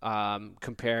 stats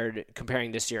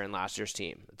comparing this year and last year's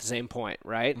team at the same point,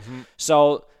 right? Mm-hmm.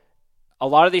 So a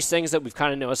lot of these things that we've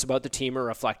kind of noticed about the team are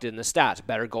reflected in the stats.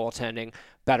 Better goaltending,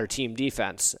 better team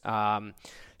defense.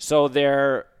 So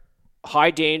their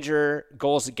high danger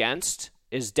goals against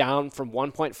is down from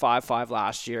 1.55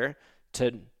 last year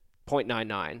to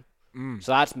 0.99.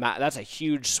 So that's a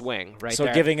huge swing right there.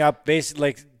 So giving up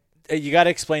basically, you got to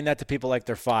explain that to people like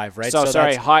they're 5, right? So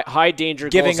sorry, high danger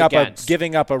goals against.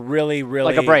 Giving up a really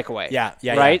like a breakaway. Yeah,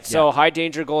 right? Yeah. So high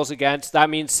danger goals against, that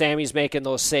means Sammy's making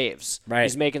those saves. Right.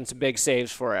 He's making some big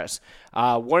saves for us.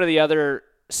 One of the other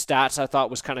stats I thought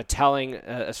was kind of telling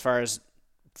as far as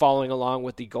following along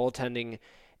with the goaltending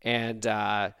and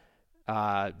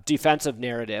defensive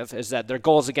narrative is that their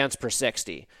goals against per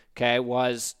 60,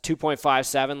 was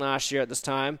 2.57 last year at this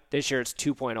time. This year it's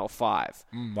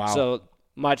 2.05. Wow. So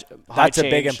that's a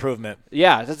big improvement.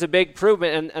 Yeah, that's a big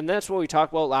improvement. And that's what we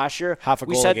talked about last year. Half a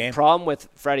goal a game. We said the problem with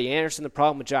Freddie Anderson, the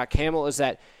problem with Jack Hamill is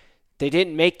that they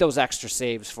didn't make those extra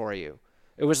saves for you.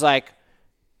 It was like,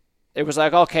 it was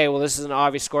like, okay, well, this is an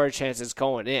obvious score chance it's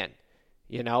going in,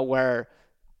 where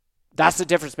that's the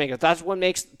difference maker. That's what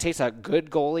takes a good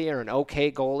goalie or an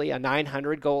okay goalie, a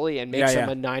 900 goalie, and makes him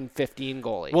a 915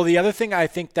 goalie. Well, the other thing I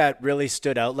think that really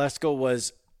stood out, Lesko,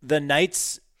 was the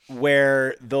nights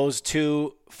where those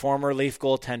two former Leaf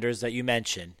goaltenders that you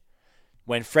mentioned,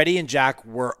 when Freddie and Jack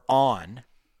were on,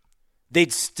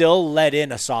 they'd still let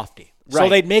in a softie. Right. So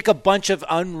they'd make a bunch of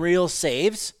unreal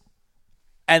saves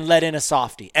and let in a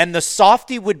softie. And the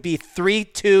softie would be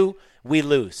 3-2, we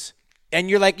lose. And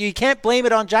you're like, you can't blame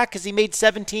it on Jack because he made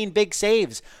 17 big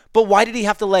saves. But why did he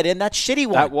have to let in that shitty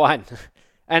one? That one.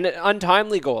 And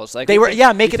untimely goals. Like they were,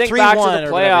 make it 3-1. Back to the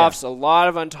or playoffs, whatever. a lot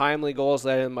of untimely goals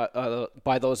let in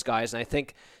by those guys. And I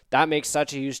think that makes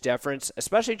such a huge difference,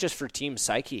 especially just for team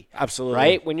psyche. Absolutely.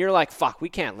 Right? When you're like, fuck, we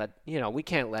can't let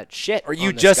shit. Or you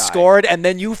on this just guy. scored and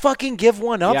then you fucking give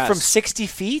one up Yes. from 60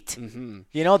 feet.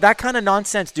 Mm-hmm. That kind of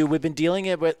nonsense, dude. We've been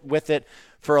dealing with it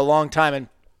for a long time. And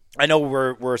I know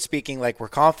we're speaking like we're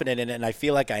confident in it, and I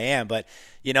feel like I am. But,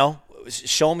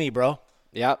 show me, bro.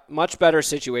 Yeah, much better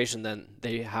situation than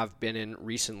they have been in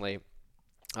recently.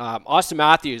 Austin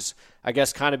Matthews, I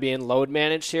guess, kind of being load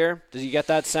managed here. Did you get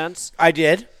that sense? I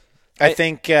did. I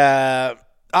think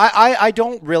I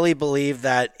don't really believe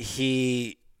that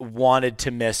he wanted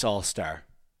to miss All-Star.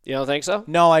 You don't think so?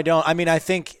 No, I don't. I mean, I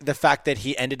think the fact that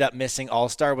he ended up missing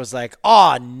All-Star was like,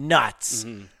 oh, nuts.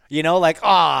 Mm-hmm.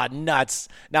 Nuts.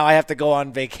 Now I have to go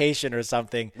on vacation or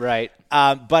something. Right.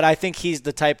 But I think he's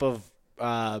the type of,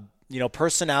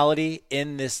 personality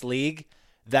in this league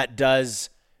that does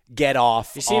get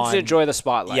off. He seems to enjoy the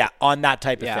spotlight. Yeah, on that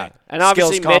type of thing. And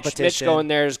obviously Skills, Mitch going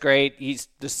there is great. He's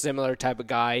the similar type of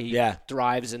guy. He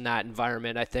thrives in that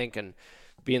environment, I think, and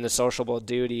being the sociable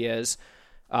dude he is.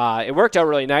 It worked out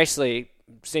really nicely,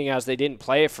 seeing as they didn't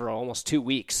play for almost 2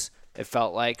 weeks, it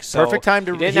felt like. So perfect time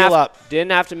to heal up.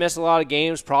 Didn't have to miss a lot of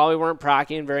games. Probably weren't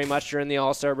practicing very much during the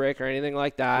All-Star break or anything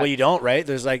like that. Well, you don't, right?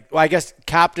 There's I guess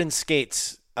captain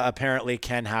skates apparently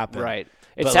can happen. Right.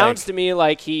 It sounds to me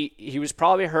like he was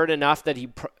probably hurt enough that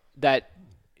the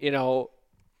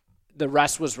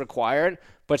rest was required.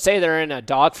 But say they're in a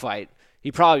dogfight,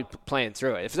 he's probably playing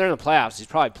through it. If they're in the playoffs, he's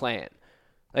probably playing.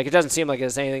 Like, it doesn't seem like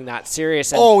it's anything that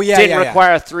serious. And didn't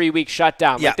require a 3-week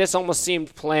shutdown. Yeah. Like, this almost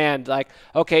seemed planned. Like,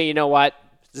 okay, you know what?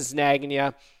 This is nagging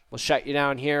you. We'll shut you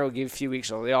down here. We'll give you a few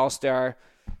weeks of the All-Star.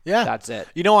 Yeah. That's it.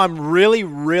 I'm really,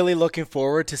 really looking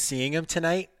forward to seeing him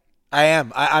tonight. I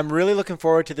am. I'm really looking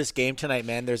forward to this game tonight,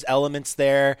 man. There's elements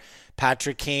there.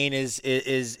 Patrick Kane is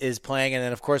playing, and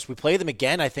then of course we play them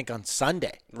again. I think on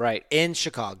Sunday, right, in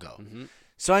Chicago. Mm-hmm.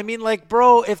 So I mean,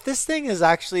 bro, if this thing is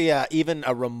actually even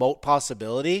a remote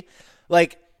possibility,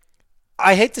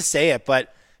 I hate to say it,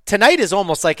 but tonight is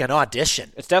almost like an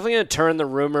audition. It's definitely going to turn the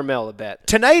rumor mill a bit.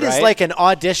 Tonight is like an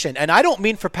audition, and I don't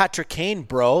mean for Patrick Kane,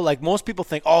 bro. Like most people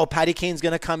think, oh, Patty Kane's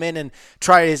going to come in and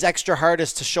try his extra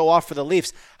hardest to show off for the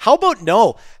Leafs. How about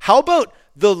no? How about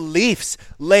the Leafs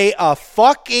lay a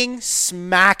fucking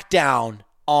smackdown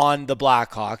on the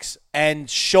Blackhawks and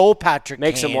show Patrick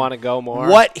Makes Kane him want to go more.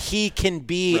 what he can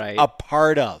be a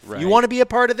part of. Right. You want to be a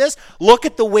part of this? Look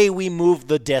at the way we move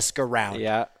the disc around.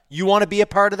 Yeah. You want to be a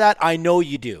part of that? I know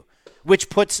you do. Which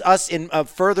puts us in a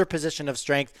further position of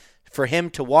strength for him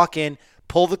to walk in,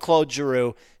 pull the Claude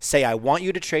Giroux, say, I want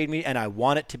you to trade me, and I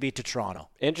want it to be to Toronto.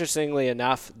 Interestingly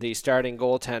enough, the starting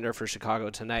goaltender for Chicago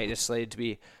tonight is slated to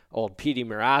be old Petey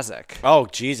Mrazek. Oh,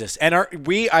 Jesus. And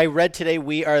I read today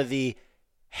we are the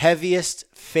heaviest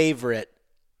favorite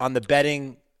on the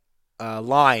betting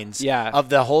lines of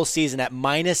the whole season at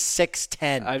minus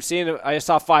 610. I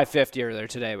saw 550 earlier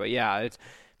today, but yeah, it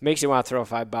makes you want to throw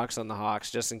 $5 on the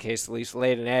Hawks just in case the Leafs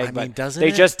laid an egg. I mean, doesn't they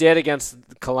it? just did against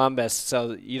Columbus,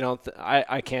 so you don't.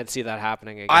 I can't see that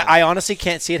happening again. I honestly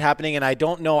can't see it happening, and I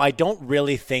don't know. I don't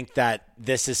really think that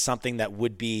this is something that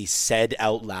would be said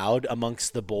out loud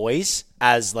amongst the boys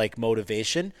as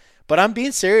motivation. But I'm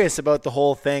being serious about the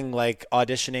whole thing,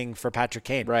 auditioning for Patrick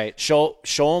Kane. Right. Show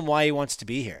him why he wants to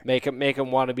be here. Make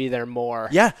him want to be there more.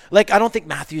 Yeah. I don't think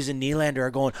Matthews and Nylander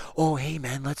are going, oh, hey,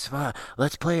 man, let's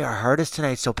play our hardest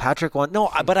tonight so Patrick wants. No,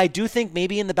 but I do think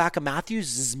maybe in the back of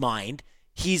Matthews' mind,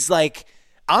 he's like,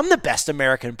 I'm the best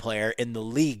American player in the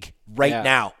league right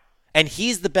now. And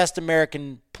he's the best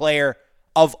American player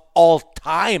of all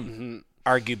time,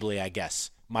 arguably, I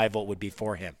guess. My vote would be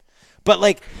for him.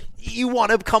 But, you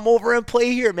want to come over and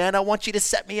play here, man. I want you to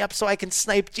set me up so I can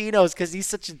snipe Geno's because he's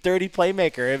such a dirty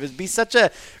playmaker. It would be such a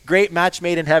great match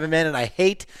made in heaven, man, and I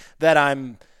hate that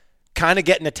I'm kind of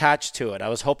getting attached to it. I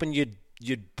was hoping you'd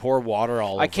you'd pour water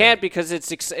all over I can't it. because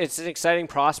it's an exciting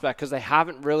prospect because they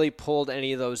haven't really pulled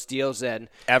any of those deals in.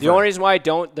 Ever. The only reason why I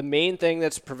don't, the main thing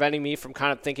that's preventing me from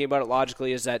kind of thinking about it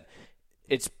logically is that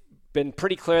it's been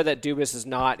pretty clear that Dubas is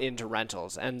not into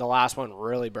rentals, and the last one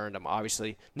really burned him,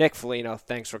 obviously. Nick Foligno,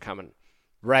 thanks for coming.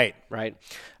 Right.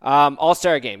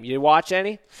 All-Star game. You watch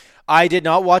any? I did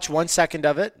not watch 1 second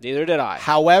of it. Neither did I.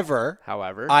 However,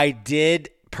 I did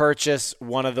purchase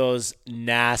one of those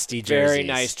nasty jerseys. Very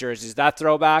nice jerseys. That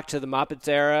throwback to the Muppets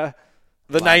era.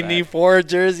 The 94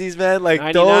 jerseys, man. Like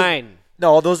 99. Those.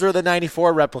 No, those were the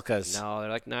 94 replicas. No, they're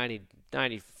like 90.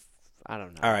 I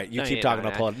don't know. All right, you keep talking.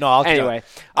 I'll pull it. No, Anyway,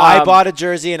 I bought a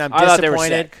jersey and I'm I thought they were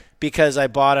disappointed sick. because I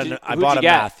bought a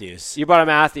Matthews. You bought a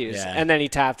Matthews, Yeah. and then he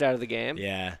tapped out of the game.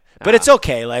 Yeah. But it's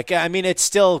okay. Like, I mean, it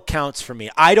still counts for me.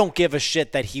 I don't give a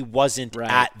shit that he wasn't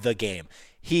at the game.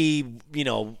 He,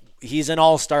 he's an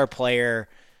all-star player.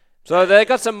 So they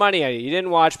got some money out of you. You didn't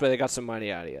watch, but they got some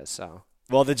money out of you. So.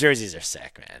 Well, the jerseys are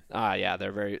sick, man. Yeah,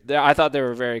 I thought they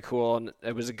were very cool, and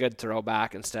it was a good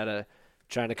throwback instead of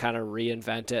trying to kind of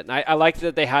reinvent it. And I liked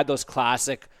that they had those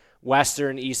classic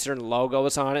Western, Eastern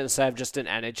logos on it instead of just an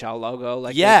NHL logo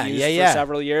like they've used for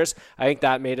several years. I think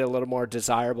that made it a little more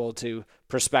desirable to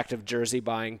prospective jersey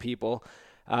buying people.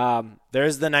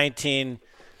 There's the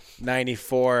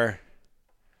 1994.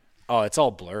 Oh, it's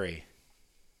all blurry.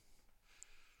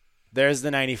 There's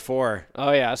the 94.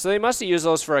 Oh, yeah. So they must have used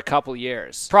those for a couple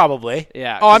years. Probably.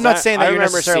 Yeah. Oh, I'm not saying that you're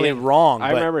necessarily wrong.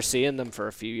 I remember seeing them for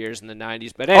a few years in the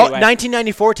 90s. But anyway.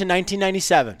 1994 to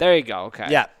 1997. There you go. Okay.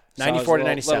 Yeah. So 94 to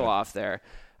 97. A little off there.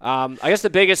 I guess the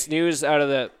biggest news out of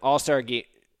the All-Star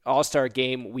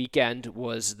game weekend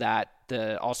was that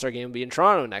the All-Star game will be in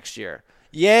Toronto next year.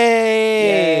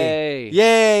 Yay!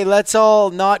 Let's all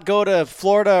not go to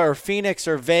Florida or Phoenix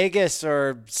or Vegas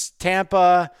or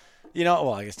Tampa.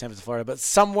 I guess Tampa's Florida, but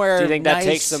somewhere. Do you think nice.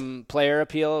 that takes some player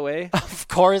appeal away? Of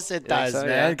course it does, so,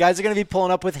 man. yeah. Guys are going to be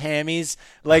pulling up with hammies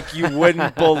like you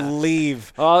wouldn't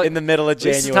believe in the middle of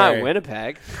January. It's not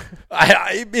Winnipeg.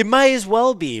 It might as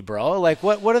well be, bro. Like,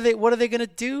 what are they going to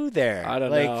do there? I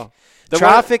don't like, know.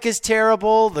 Traffic is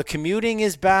terrible. The commuting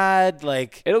is bad.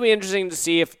 Like, it'll be interesting to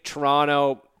see if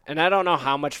Toronto. And I don't know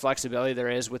how much flexibility there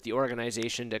is with the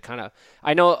organization to kind of –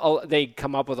 I know they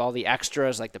come up with all the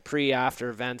extras like the pre-after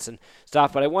events and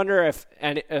stuff, but I wonder if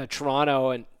Toronto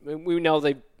 – and we know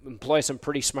they employ some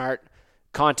pretty smart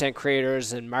content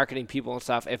creators and marketing people and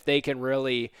stuff, if they can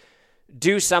really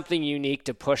do something unique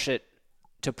to push up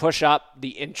the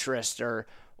interest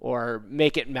or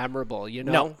make it memorable,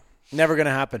 No, never going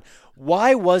to happen.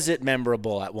 Why was it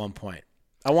memorable at one point?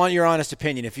 I want your honest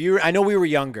opinion. I know we were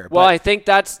younger. Well, I think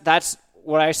that's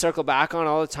what I circle back on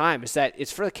all the time is that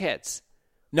it's for the kids.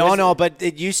 No, but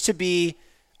it used to be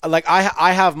like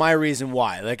I have my reason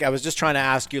why. Like I was just trying to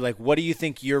ask you, like, what do you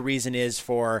think your reason is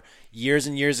for years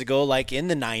and years ago, like in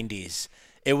the 90s?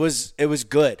 It was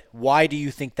good. Why do you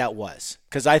think that was?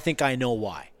 Because I think I know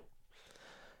why.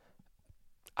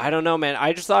 I don't know, man.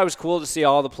 I just thought it was cool to see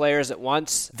all the players at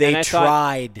once. They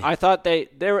tried. I thought they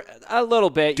were a little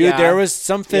bit. Dude, yeah. there was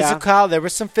some physical. Yeah. There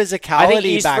was some physicality. I think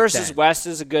East back versus then. West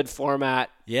is a good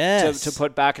format. Yes. To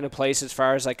put back into place as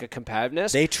far as like a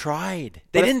competitiveness. They tried.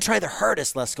 They didn't try the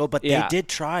hardest, Lesko, but they did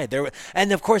try.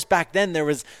 And of course, back then there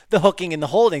was the hooking and the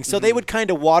holding, so they would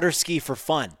kind of water ski for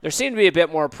fun. There seemed to be a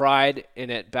bit more pride in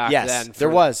it back then. Yes, there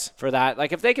was for that.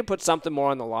 Like if they could put something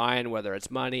more on the line, whether it's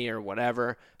money or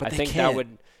whatever, but I think that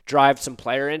would drive some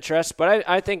player interest. But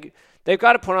I think they've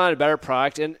got to put on a better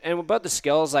product. And about the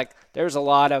skills, like there's a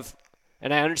lot of,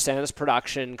 and I understand this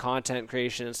production, content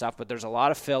creation and stuff, but there's a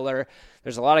lot of filler.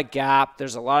 There's a lot of gap.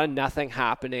 There's a lot of nothing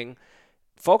happening.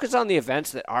 Focus on the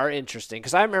events that are interesting.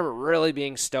 Because I remember really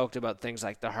being stoked about things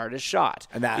like the hardest shot,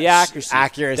 and the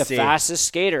accuracy, the fastest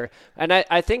skater. And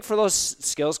I think for those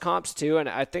skills comps too, and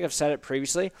I think I've said it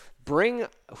previously, bring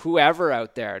whoever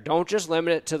out there. Don't just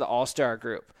limit it to the all-star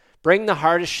group. Bring the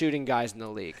hardest shooting guys in the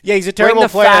league. Yeah, he's a terrible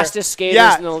player. Bring the fastest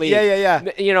skaters in the league.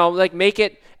 Yeah. Like make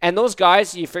it. And those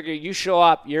guys, you figure you show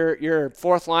up, you're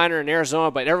fourth liner in Arizona,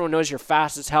 but everyone knows you're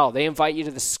fast as hell. They invite you to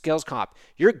the skills comp.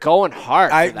 You're going hard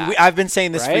for that. I've been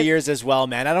saying this for years as well,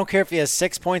 man. I don't care if he has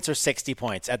 6 points or 60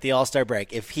 points at the All-Star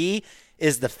break. If he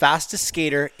is the fastest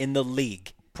skater in the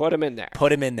league, put him in there.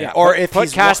 Yeah, or if put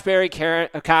he's Kasperi,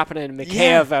 Kapanen, and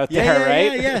Mikheyev out there,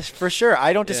 right? Yeah, for sure.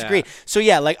 I don't disagree. So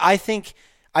like I think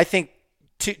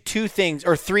two things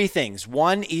or three things.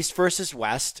 One, East versus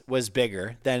West was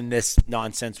bigger than this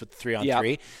nonsense with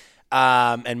 3-on-3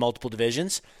 and multiple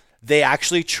divisions. They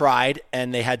actually tried,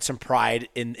 and they had some pride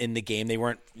in the game. They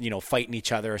weren't, fighting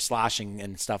each other or slashing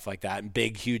and stuff like that, and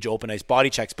big, huge open ice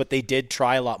body checks, but they did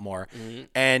try a lot more. Mm-hmm.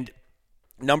 And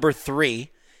number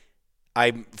 3,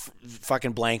 I'm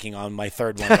fucking blanking on my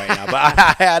third one right now, but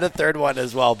I had a third one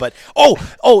as well. But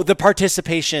the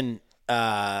participation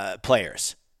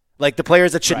players, like the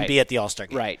players that shouldn't be at the All-Star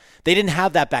game. Right. They didn't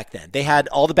have that back then. They had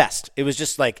all the best. It was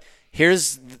just like,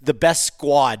 here's the best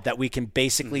squad that we can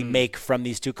basically make from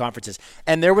these two conferences.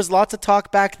 And there was lots of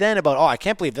talk back then about, I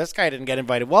can't believe this guy didn't get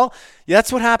invited. Well, yeah,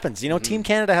 that's what happens. You know, Team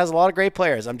Canada has a lot of great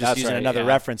players. I'm just using another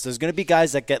reference. There's going to be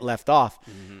guys that get left off.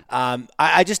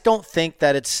 I just don't think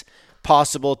that it's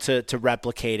possible to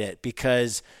replicate it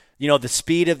because, you know, the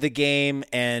speed of the game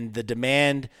and the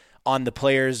demand on the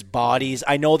players' bodies.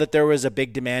 I know that there was a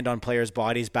big demand on players'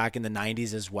 bodies back in the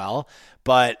 90s as well,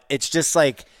 but it's just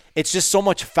like, it's just so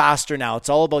much faster now. It's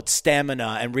all about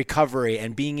stamina and recovery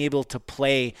and being able to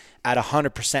play at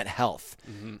 100% health.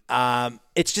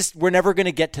 It's just, we're never going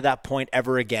to get to that point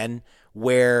ever again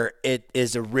where it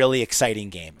is a really exciting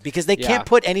game because they can't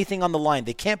put anything on the line.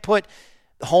 They can't put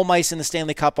home ice in the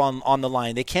Stanley Cup on the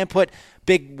line. They can't put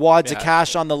big wads of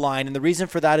cash on the line. And the reason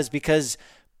for that is because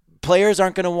players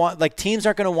aren't going to want, like teams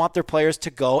aren't going to want their players to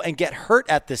go and get hurt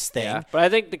at this thing. Yeah, but I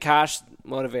think the cash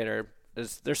motivator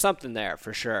there's something there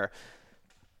for sure.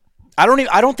 I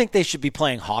don't think they should be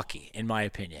playing hockey, in my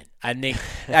opinion. I think,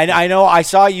 and I know I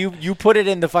saw you put it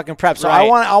in the fucking prep, so right.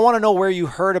 I want to know where you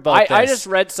heard about this. I just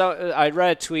read I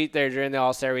read a tweet there during the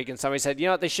All-Star week, and somebody said, you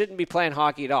know, they shouldn't be playing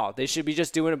hockey at all. They should be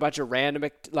just doing a bunch of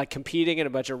random, like competing in a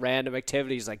bunch of random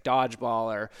activities like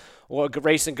dodgeball or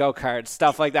racing go-karts,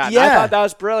 stuff like that. Yeah. And I thought that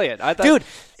was brilliant. I thought,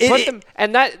 dude,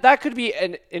 and that could be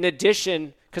in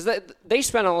addition. Because they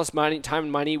spend all this time and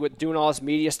money with doing all this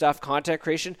media stuff, content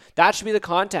creation. That should be the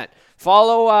content.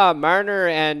 Follow Marner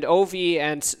and Ovi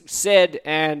and Sid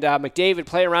and McDavid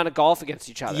play around a golf against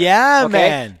each other. Yeah, okay?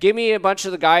 man. Give me a bunch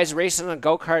of the guys racing on a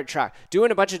go-kart track,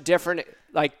 doing a bunch of different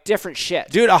shit.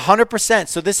 Dude, 100%.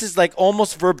 So this is like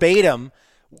almost verbatim.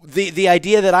 The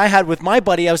idea that I had with my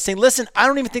buddy, I was saying, listen, I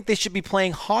don't even think they should be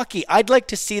playing hockey. I'd like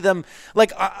to see them,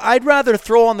 like, I'd rather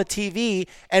throw on the TV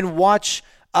and watch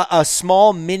a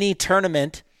small mini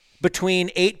tournament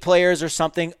between 8 players or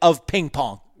something of ping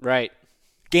pong. Right.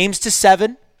 Games to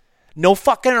 7. No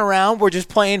fucking around. We're just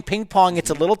playing ping pong. It's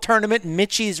a little tournament.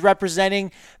 Mitchie's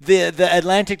representing the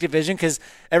Atlantic Division because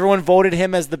everyone voted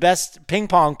him as the best ping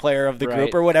pong player of the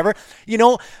group or whatever. You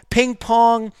know, ping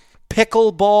pong,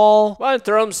 pickleball. Well, and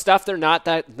throw them stuff they're not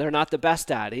the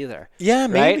best at either. Yeah,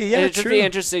 maybe. Right? Yeah, and it should true. be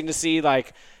interesting to see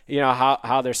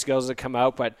how their skills would come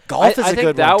out. But golf is I a think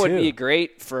good that one, would too. be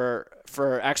great for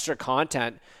extra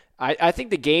content. I think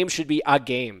the game should be a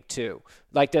game too.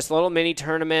 Like this little mini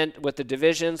tournament with the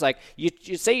divisions. Like you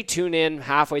say you tune in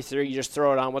halfway through, you just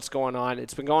throw it on. What's going on?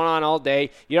 It's been going on all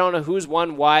day. You don't know who's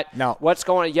won what. No. What's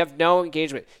going on? You have no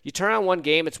engagement. You turn on one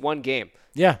game, it's one game.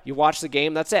 Yeah. You watch the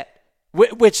game, that's it.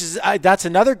 Which is that's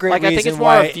another great reason I think it's more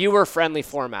why a viewer-friendly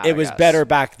format. it was better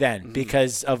back then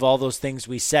because of all those things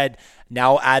we said.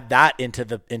 Now add that into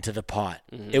the pot.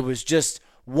 It was just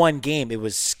one game. It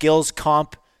was skills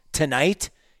comp tonight,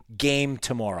 game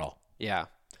tomorrow. Yeah.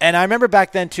 And I remember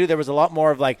back then, too, there was a lot more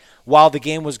of like, while the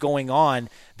game was going on,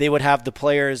 they would have the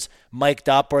players mic'd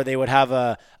up or they would have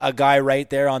a guy right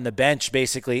there on the bench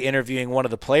basically interviewing one of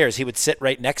the players. He would sit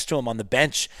right next to him on the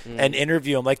bench and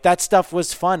interview him. Like, that stuff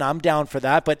was fun. I'm down for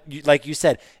that. But like you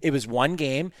said, it was one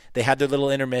game. They had their little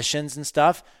intermissions and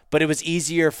stuff. But it was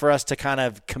easier for us to kind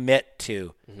of commit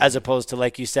to as opposed to,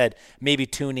 like you said, maybe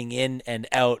tuning in and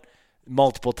out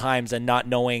multiple times and not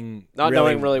knowing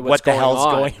really what's what the hell's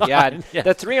going on. Yeah,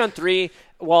 the 3-on-3,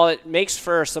 while it makes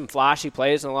for some flashy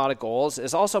plays and a lot of goals,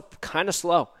 is also kind of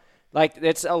slow. Like,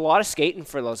 it's a lot of skating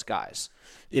for those guys.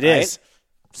 It is.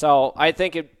 So I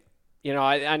think it.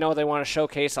 I know they want to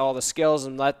showcase all the skills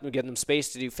and give them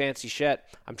space to do fancy shit.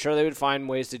 I'm sure they would find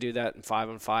ways to do that in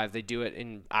 5-on-5. They do it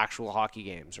in actual hockey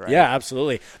games, right? Yeah,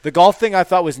 absolutely. The golf thing I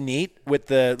thought was neat with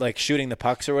the like shooting the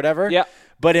pucks or whatever. Yeah,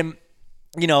 but in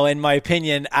my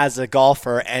opinion, as a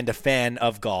golfer and a fan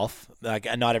of golf, like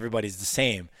not everybody's the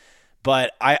same,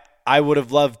 but I would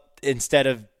have loved, instead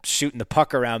of shooting the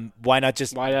puck around, why not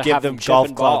just give them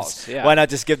golf clubs? Yeah. Why not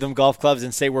just give them golf clubs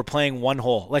and say we're playing one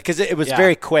hole? Like, because it was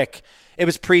very quick. It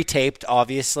was pre-taped,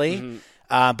 obviously,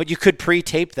 but you could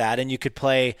pre-tape that and you could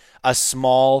play a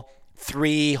small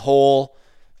 3-hole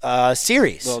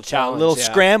series, little challenge, little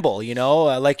scramble,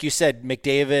 like you said,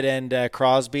 McDavid and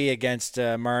Crosby against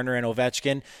Marner and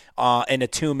Ovechkin in a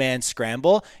 2-man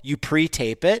scramble. You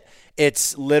pre-tape it.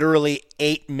 It's literally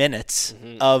 8 minutes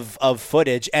of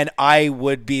footage, and I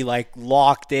would be like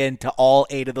locked into all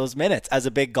 8 of those minutes as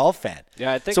a big golf fan.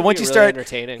 Yeah, I think so. once you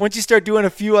start doing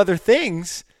a few other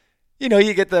things,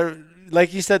 you get the,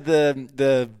 like you said,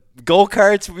 the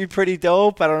Go-karts would be pretty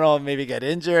dope. I don't know, maybe get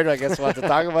injured. I guess we'll have to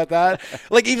talk about that.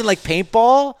 Like even like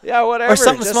paintball. Yeah, whatever. Or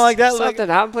something Just small like that. Something.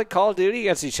 Have them play Call of Duty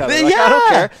against each other. Yeah. Like, I don't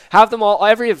care. Have them all.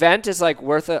 Every event is like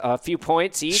worth a few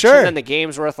points each. Sure. And then the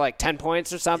game's worth like 10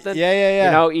 points or something. Yeah.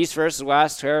 You know, East versus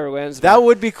West, whoever wins. That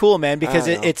would be cool, man, because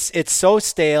I don't know. it's so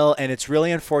stale, and it's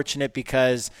really unfortunate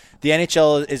because the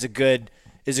NHL is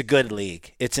a good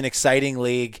league. It's an exciting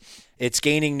league. It's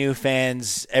gaining new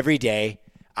fans every day.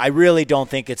 I really don't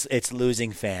think it's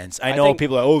losing fans. I know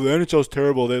people are, the NHL's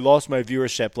terrible. They lost my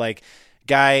viewership. Like,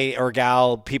 guy or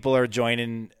gal, people are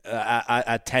joining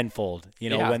at tenfold,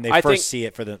 when they first see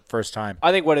it for the first time.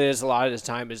 I think what it is a lot of the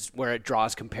time is where it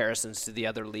draws comparisons to the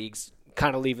other leagues,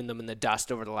 kind of leaving them in the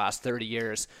dust over the last 30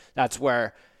 years. That's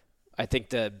where I think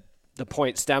the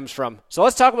point stems from. So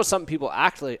let's talk about something people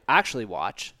actually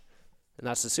watch, and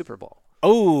that's the Super Bowl.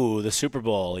 Oh, the Super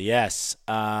Bowl, yes.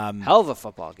 Hell of a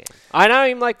football game. I don't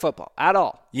even like football at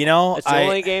all. It's the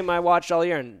only game I watched all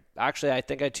year, and actually I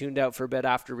think I tuned out for a bit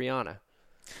after Rihanna.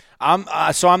 I'm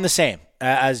the same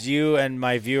as you and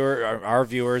our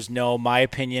viewers know. My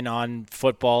opinion on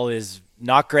football is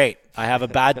not great. I have a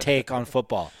bad take on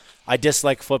football. I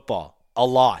dislike football a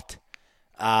lot.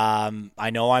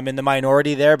 I know I'm in the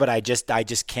minority there, but I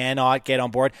just cannot get on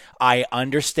board. I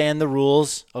understand the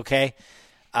rules. Okay.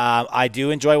 I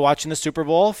do enjoy watching the Super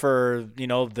Bowl for,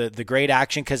 the great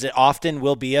action, because it often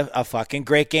will be a fucking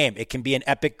great game. It can be an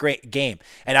epic great game.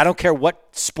 And I don't care what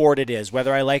sport it is,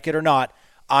 whether I like it or not,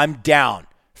 I'm down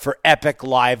for epic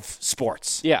live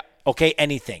sports. Yeah. Okay,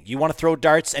 anything. You want to throw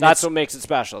darts? And that's what makes it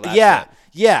special. That's yeah, it.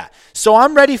 yeah. So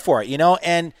I'm ready for it,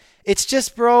 and it's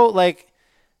just, bro, like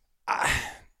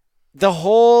the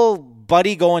whole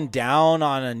buddy going down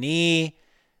on a knee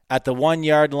at the 1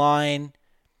 yard line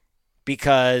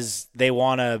because they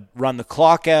want to run the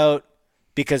clock out,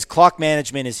 because clock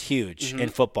management is huge in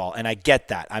football, and I get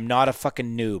that. I'm not a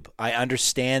fucking noob. I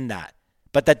understand that.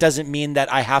 But that doesn't mean that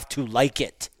I have to like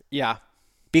it. Yeah.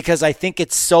 Because I think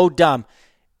it's so dumb.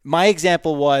 My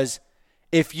example was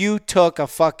if you took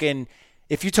an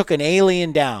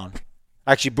alien down.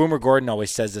 Actually, Boomer Gordon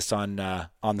always says this on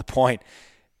The Point,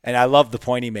 and I love the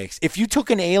point he makes. If you took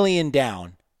an alien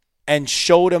down and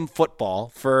showed him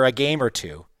football for a game or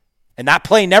two, and that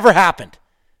play never happened,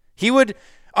 he would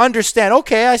understand,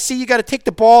 okay, I see you got to take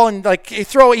the ball and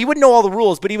throw it. He wouldn't know all the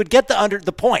rules, but he would get the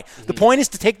point. Mm-hmm. The point is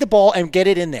to take the ball and get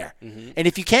it in there. Mm-hmm. And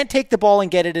if you can't take the ball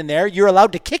and get it in there, you're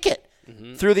allowed to kick it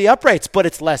through the uprights, but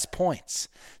it's less points.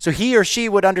 So he or she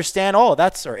would understand,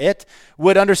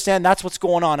 would understand that's what's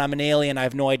going on. I'm an alien. I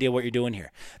have no idea what you're doing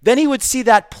here. Then he would see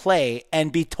that play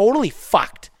and be totally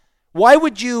fucked. Why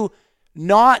would you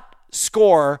not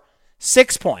score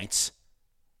 6 points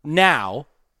now,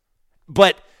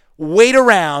 but wait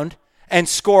around and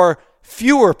score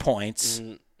fewer points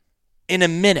in a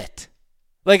minute?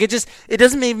 Like, it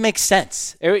doesn't even make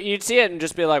sense. You'd see it and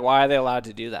just be like, why are they allowed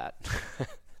to do that?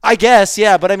 I guess,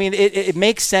 yeah, but I mean, it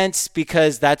makes sense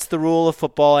because that's the rule of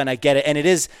football, and I get it. And it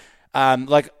is,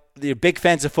 like, the big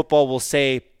fans of football will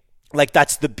say, like,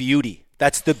 that's the beauty.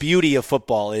 That's the beauty of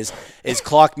football is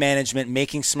clock management,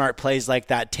 making smart plays like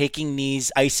that, taking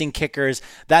knees, icing kickers,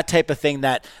 that type of thing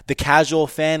that the casual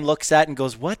fan looks at and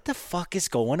goes, what the fuck is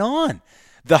going on?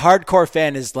 The hardcore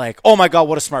fan is like, oh my God,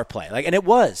 what a smart play. Like, and it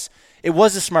was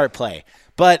a smart play.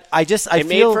 But I feel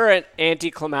made for an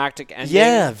anticlimactic ending.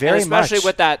 Yeah, very much. And especially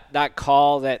with that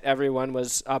call that everyone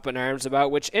was up in arms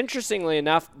about, which interestingly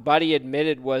enough, Buddy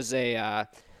admitted was a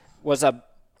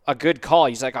good call.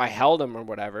 He's like, I held him or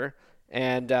whatever.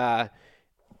 And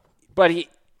but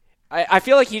I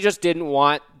feel like he just didn't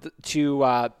want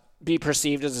to be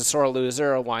perceived as a sore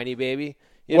loser or a whiny baby.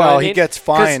 You know what I mean? He gets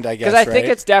fined, I guess. Because I think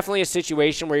it's definitely a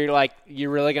situation where you're like,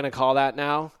 you're really going to call that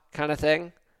now, kind of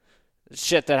thing.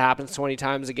 Shit that happens 20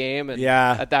 times a game, and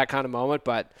at that kind of moment.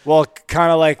 But kind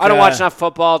of like I don't watch enough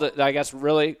football to, I guess,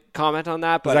 really comment on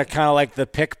that. But is that kind of like the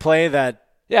pick play that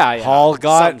Yeah, Hall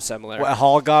got something similar.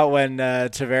 Hall got when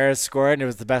Tavares scored, and it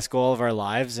was the best goal of our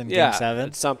lives in Game 7.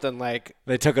 It's something like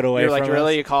they took it away. You're from like,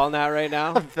 really, us. you calling that right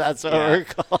now? That's what we're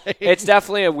calling. It's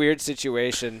definitely a weird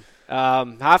situation.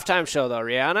 Halftime show though,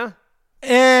 Rihanna.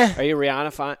 Are you a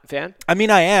Rihanna fan? I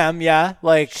mean, I am. Yeah,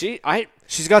 like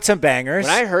she's got some bangers.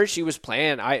 When I heard she was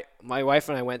playing, my wife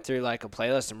and I went through like a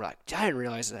playlist, and we're like, I didn't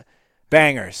realize that.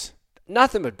 Bangers.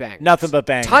 Nothing but bangers. Nothing but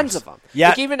bangers. Tons of them. Yeah.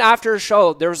 Like even after a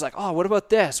show, there was like, oh, what about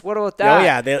this? What about that? Oh,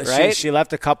 yeah. Right? She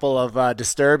left a couple of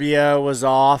Disturbia was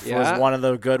off. Yeah. Was one of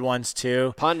the good ones,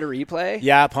 too. Ponder Replay?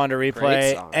 Yeah, Ponder Replay.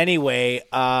 Great song. Anyway,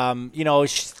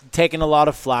 she's taken a lot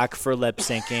of flack for lip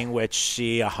syncing, which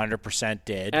she 100%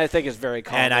 did. And I think it's very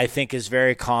common. And I think it's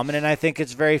very common, and I think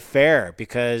it's very fair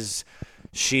because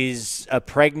She's a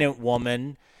pregnant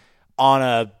woman on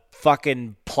a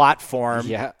fucking platform,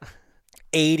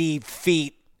 80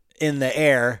 feet in the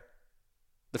air.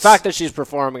 The fact that she's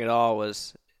performing at all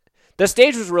was, the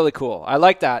stage was really cool. I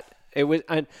like that. It was,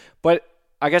 but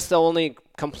I guess the only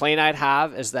complaint I'd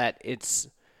have is that it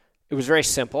was very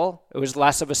simple. It was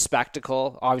less of a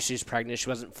spectacle. Obviously, she's pregnant. She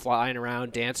wasn't flying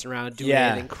around, dancing around, doing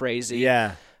anything crazy.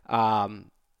 Yeah.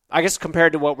 I guess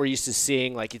compared to what we're used to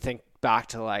seeing, like you think back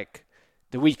to like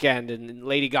The Weeknd and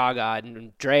Lady Gaga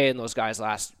and Dre and those guys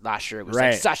last year. It was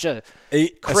like such a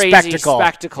crazy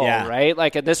spectacle, right?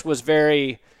 Like, and this was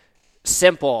very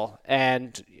simple,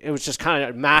 and it was just kind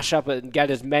of mash up and get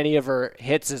as many of her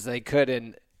hits as they could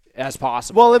in as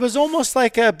possible. Well, it was almost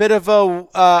like a bit of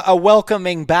a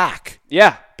welcoming back.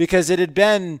 Yeah. Because it had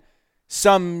been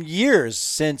some years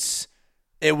since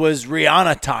it was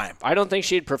Rihanna time. I don't think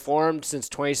she'd performed since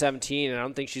 2017, and I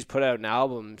don't think she's put out an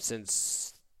album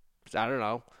since, I don't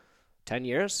know, 10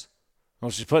 years? Well,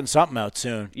 she's putting something out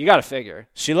soon. You got to figure.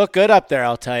 She looked good up there,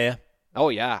 I'll tell you. Oh,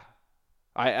 yeah.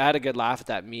 I had a good laugh at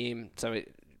that meme. A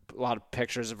lot of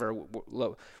pictures of her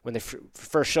when they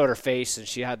first showed her face, and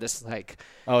she had this like,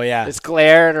 this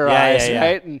glare in her eyes,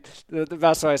 right? And the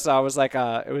best one I saw was like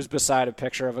it was beside a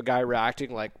picture of a guy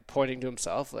reacting, like pointing to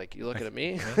himself, like, "You looking at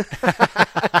me?"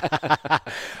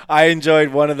 I enjoyed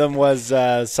one of them was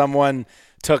someone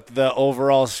took the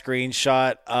overall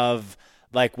screenshot of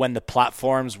like when the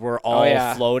platforms were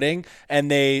all floating, and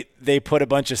they put a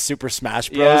bunch of Super Smash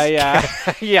Bros.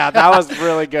 Yeah, that was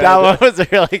really good. That one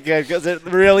was really good because it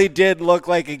really did look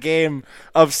like a game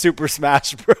of Super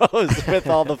Smash Bros. With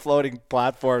all the floating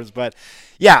platforms. But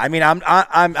yeah, I mean,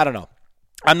 I don't know.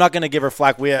 I'm not going to give her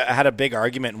flack. We had a big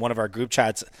argument in one of our group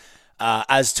chats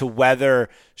as to whether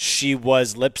she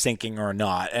was lip syncing or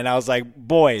not, and I was like,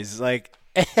 boys, like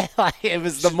it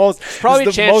was the most probably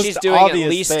the chance most she's doing obvious at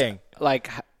least thing.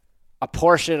 Like a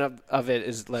portion of it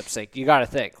is lip sync. You got to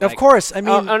think. Of course. I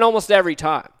mean, and almost every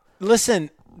time.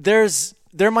 Listen,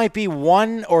 there might be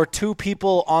one or two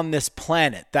people on this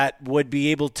planet that would be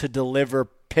able to deliver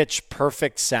pitch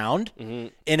perfect sound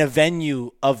in a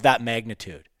venue of that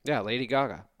magnitude. Yeah, Lady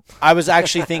Gaga. I was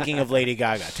actually thinking of Lady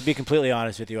Gaga. To be completely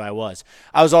honest with you, I was.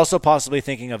 I was also possibly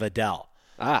thinking of Adele.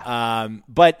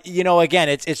 But you know, again,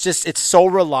 it's so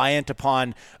reliant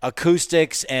upon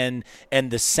acoustics and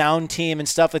the sound team and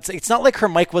stuff. It's not like her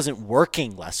mic wasn't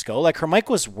working, Lesko. Like, her mic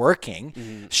was working.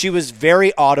 Mm-hmm. She was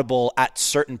very audible at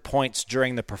certain points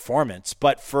during the performance,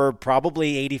 but for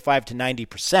probably 85 to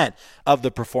 90% of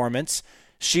the performance,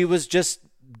 she was just,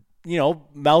 you know,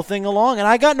 mouthing along, and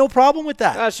I got no problem with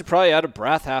that. She probably out of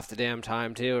breath half the damn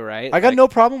time too, right? I got no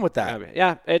problem with that.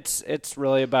 Yeah, it's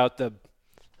really about the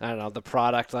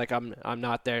product. Like, I'm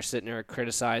not there sitting there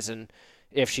criticizing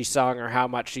if she sung or how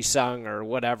much she sung or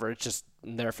whatever. It's just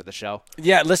there for the show.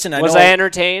 Yeah, listen, was I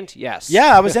entertained? Yes.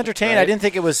 Yeah, I was entertained. Right? I didn't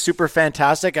think it was super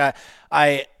fantastic.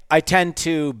 I tend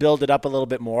to build it up a little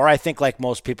bit more. I think, like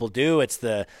most people do, it's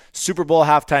the Super Bowl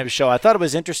halftime show. I thought it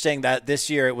was interesting that this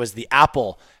year it was the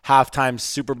Apple halftime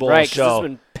Super Bowl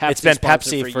show. It's been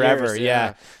Pepsi forever. Years,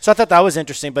 yeah. So I thought that was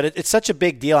interesting, but it's such a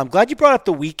big deal. I'm glad you brought up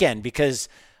The Weeknd because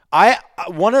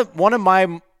one of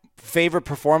my favorite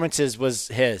performances was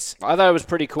his. I thought it was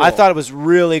pretty cool. I thought it was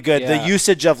really good. Yeah. The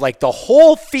usage of like the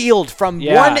whole field from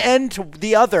one end to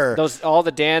the other. All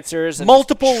the dancers, and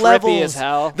multiple levels, as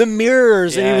hell. The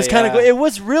mirrors, and he was kind of good. It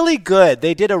was really good.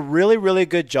 They did a really, really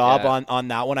good job on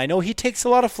that one. I know he takes a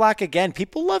lot of flack again.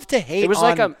 People love to hate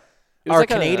our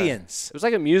Canadians. It was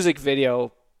like a music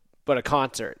video, but a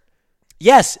concert.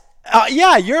 Yes.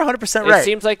 Yeah, you're 100% right. It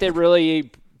seems like they really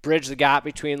bridge the gap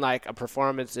between like a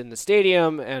performance in the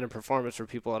stadium and a performance for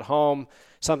people at home,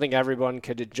 something everyone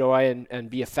could enjoy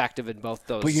and be effective in both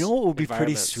those. But you know what would be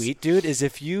pretty sweet, dude, is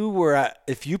if you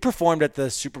performed at the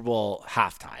Super Bowl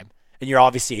halftime, and you're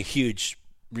obviously a huge,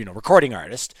 recording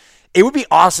artist, it would be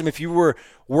awesome if you were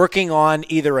working on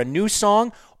either a new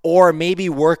song or maybe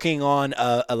working on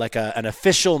an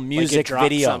official music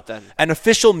video, something. An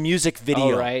official music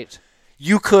video. Oh, right.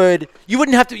 You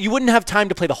wouldn't have time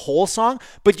to play the whole song,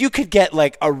 but you could get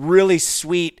like a really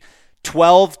sweet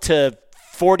 12 to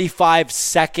 45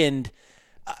 second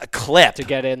clip to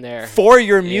get in there for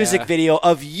your music video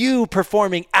of you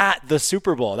performing at the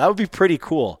Super Bowl. That would be pretty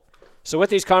cool. So with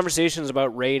these conversations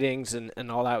about ratings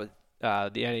and all that with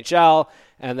the NHL,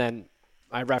 and then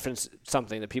I referenced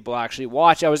something that people actually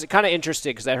watch. I was kind of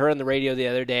interested because I heard on the radio the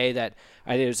other day that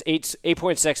it was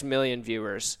 8.6 million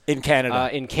viewers in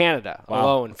Canada.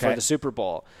 Alone for the Super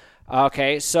Bowl.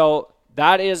 Okay, so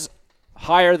that is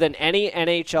higher than any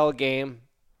NHL game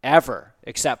ever,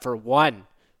 except for one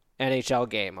NHL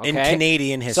game. Okay? In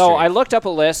Canadian history. So I looked up a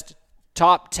list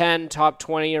top 10, top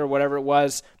 20, or whatever it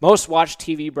was, most watched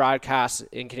TV broadcasts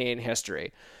in Canadian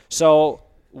history. So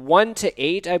 1 to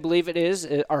 8, I believe it is,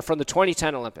 are from the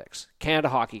 2010 Olympics, Canada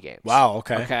hockey games. Wow,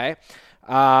 okay. Okay.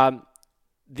 1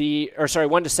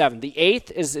 to 7. The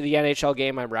 8th is the NHL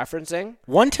game I'm referencing.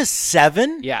 1 to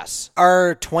 7? Yes.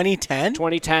 Are 2010?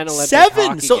 2010 Olympic 7.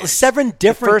 hockey So games. 7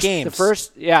 different games.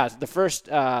 The first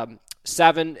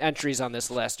 7 entries on this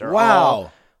list are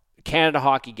all Canada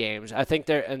hockey games. I think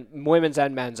they're and women's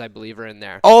and men's, I believe, are in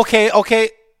there. Okay.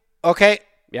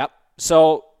 Yep.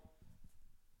 So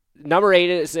number 8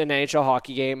 is an NHL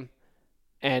hockey game,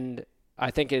 and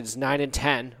I think it's 9 and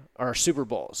 10 are Super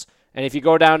Bowls. And if you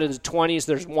go down to the 20s,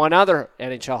 there's one other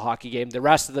NHL hockey game, the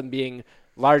rest of them being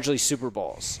largely Super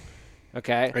Bowls.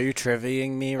 Okay? Are you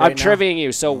triviaing me right now? I'm triviaing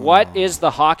you. So what is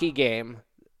the hockey game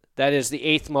that is the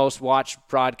 8th most watched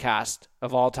broadcast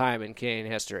of all time in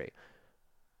Canadian history?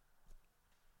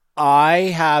 I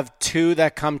have 2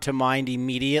 that come to mind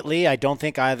immediately. I don't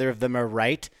think either of them are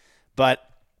right,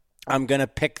 but I'm going to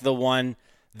pick the one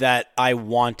that I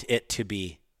want it to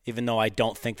be, even though I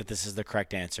don't think that this is the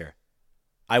correct answer.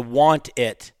 I want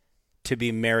it to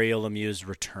be Mario Lemieux's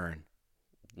return.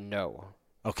 No.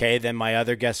 Okay, then my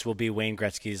other guess will be Wayne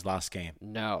Gretzky's last game.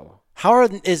 No.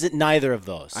 Is it neither of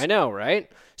those? I know,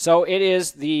 right? So it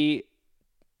is the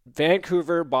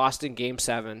Vancouver-Boston Game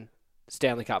 7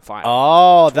 Stanley Cup Final.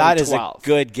 Oh, that is a 2012.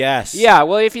 good guess. Yeah,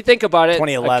 well, if you think about it,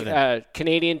 2011. a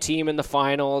Canadian team in the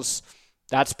finals,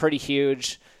 that's pretty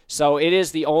huge. So it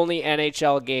is the only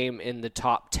NHL game in the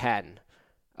top 10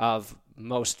 of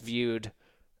most viewed,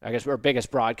 I guess, or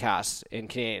biggest broadcasts in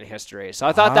Canadian history. So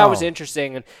I thought that was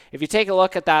interesting. And if you take a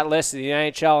look at that list of the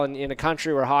NHL in a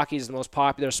country where hockey is the most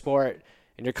popular sport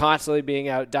and you're constantly being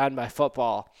outdone by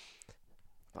football,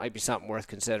 might be something worth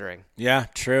considering. Yeah,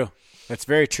 true. That's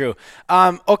very true.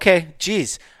 Okay,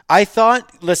 geez. I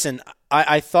thought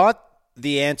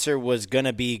the answer was going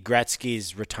to be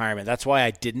Gretzky's retirement. That's why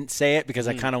I didn't say it, because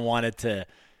I kind of wanted to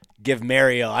give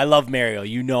Mario. I love Mario.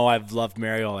 You know, I've loved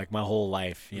Mario like my whole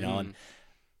life, you know, and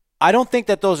I don't think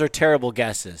that those are terrible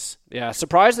guesses. Yeah,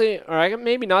 surprisingly, or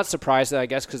maybe not surprisingly, I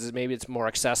guess, because maybe it's more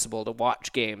accessible to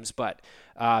watch games, but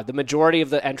the majority of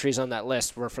the entries on that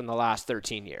list were from the last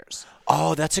 13 years.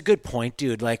 Oh, that's a good point,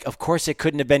 dude. Like, of course it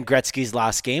couldn't have been Gretzky's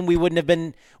last game. We wouldn't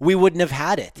have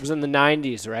had it. It was in the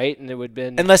 90s, right? And it would have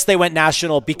been... Unless they went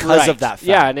national because of that fact.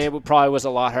 Yeah, and it probably was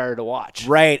a lot harder to watch.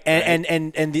 Right.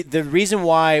 And the reason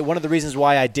why, one of the reasons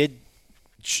why I did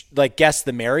guess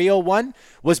the Mario one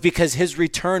was because his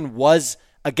return was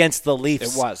against the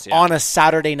Leafs. It was, yeah. On a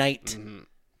Saturday night. Mm-hmm.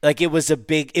 Like, it was a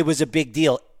big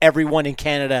deal. Everyone in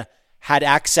Canada had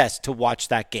access to watch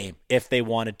that game if they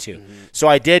wanted to. Mm-hmm. So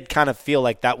I did kind of feel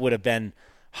like that would have been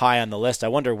high on the list. I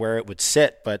wonder where it would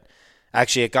sit, but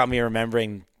actually it got me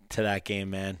remembering to that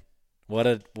game, man. What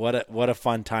a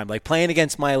fun time. Like, playing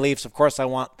against my Leafs, of course I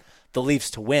want the Leafs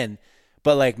to win,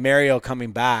 but like Mario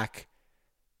coming back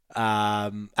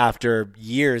after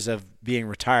years of being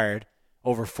retired,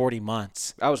 over 40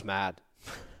 months. I was mad.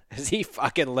 He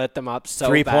fucking lit them up so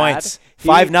 3 bad. points.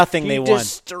 5-0 they won. He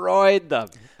destroyed them.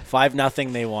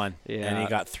 5-0 they won. Yeah. And he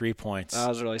got 3 points. That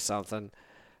was really something.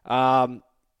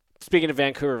 Speaking of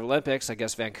Vancouver Olympics, I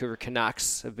guess Vancouver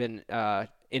Canucks have been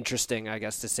interesting, I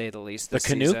guess, to say the least. The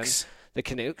Canucks? The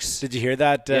Canucks. Did you hear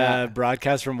that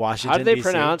broadcast from Washington, How did they DC?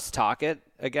 pronounce Tocchet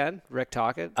again? Rick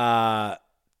Tocchet?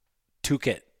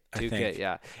 Tocchet. Tocchet,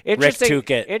 yeah. Rick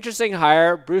Tocchet. Interesting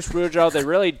hire. Bruce Boudreau, they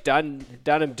really done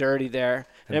him dirty there.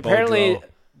 And apparently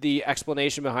the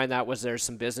explanation behind that was there's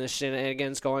some business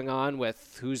shenanigans going on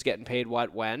with who's getting paid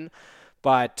what when.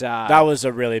 But that was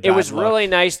a really bad It was look. really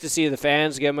nice to see the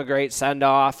fans give him a great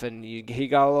send-off, and he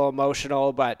got a little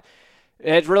emotional, but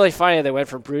it's really funny. They went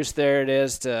from Bruce, there it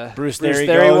is, to Bruce there he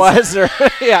goes. was.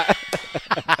 Yeah.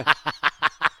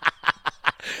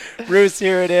 Bruce,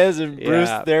 here it is, and Bruce,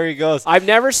 there he goes. I've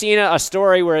never seen a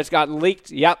story where it's gotten leaked.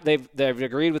 Yep, they've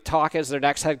agreed with Tocchet as their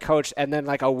next head coach, and then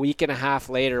like a week and a half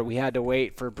later, we had to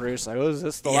wait for Bruce. Like, is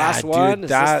this the last one?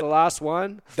 Is this the last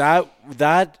one?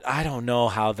 That I don't know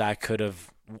how that could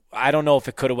have. I don't know if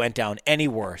it could have went down any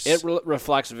worse. It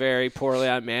reflects very poorly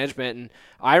on management, and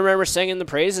I remember singing the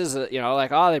praises.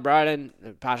 Like, oh, they brought in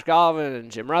Patrick Galvin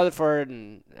and Jim Rutherford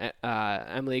and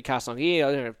Emily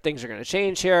Castonguay. Things are going to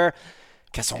change here.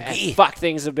 Fuck,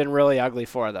 things have been really ugly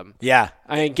for them. Yeah.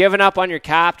 I mean, giving up on your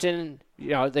captain,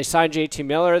 they signed JT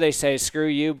Miller. They say, screw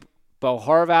you, Bo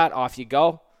Horvat, off you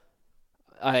go.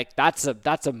 Like, that's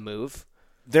a move.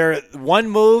 They're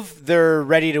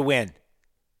ready to win.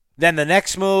 Then the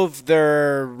next move,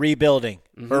 they're rebuilding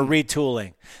or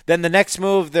retooling. Then the next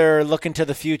move, they're looking to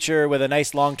the future with a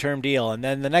nice long-term deal. And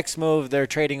then the next move, they're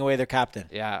trading away their captain.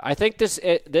 Yeah, I think this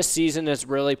season has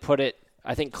really put it,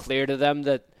 I think, clear to them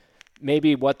that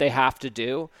maybe what they have to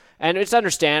do. And it's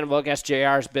understandable. I guess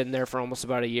JR's been there for almost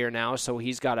about a year now, so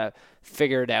he's got to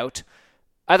figure it out.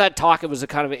 I thought Tocchet was a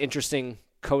kind of an interesting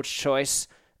coach choice,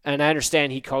 and I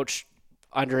understand he coached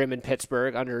under him in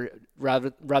Pittsburgh, under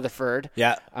Rutherford.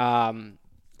 Yeah.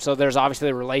 So there's obviously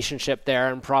a relationship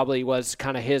there, and probably was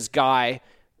kind of his guy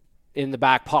in the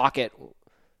back pocket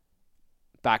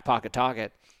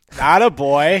Tocchet.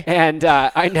 Attaboy. And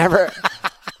I never...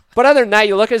 But other than that,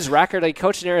 you look at his record, like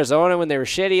coached in Arizona when they were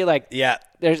shitty. Like, yeah.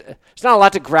 There's not a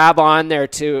lot to grab on there,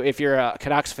 too, if you're a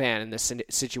Canucks fan in this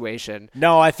situation.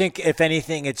 No, I think, if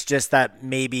anything, it's just that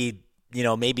maybe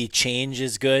change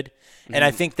is good. And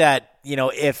I think that,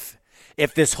 if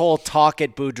this whole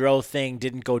Tocchet Boudreau thing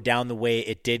didn't go down the way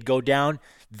it did go down,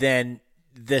 then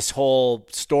this whole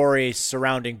story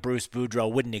surrounding Bruce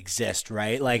Boudreau wouldn't exist,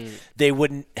 right? Like, they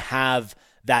wouldn't have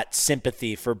that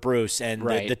sympathy for Bruce and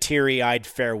the teary-eyed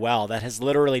farewell. That has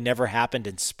literally never happened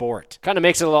in sport. Kind of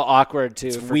makes it a little awkward,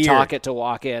 too, for Tocchet to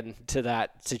walk into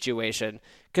that situation.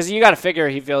 Because you got to figure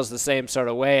he feels the same sort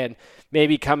of way, and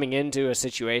maybe coming into a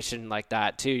situation like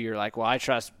that, too, you're like, well, I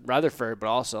trust Rutherford, but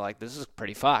also, like, this is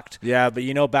pretty fucked. Yeah,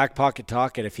 but back pocket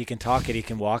Tocchet. If he can talk it, he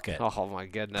can walk it. Oh, my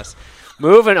goodness.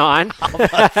 Moving on.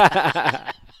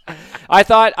 I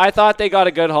thought they got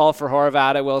a good haul for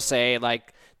Horvat, I will say.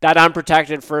 Like, that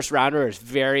unprotected first rounder is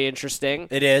very interesting.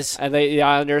 It is. And the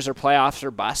Islanders are playoffs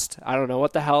or bust. I don't know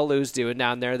what the hell Lou's doing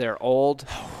down there. They're old,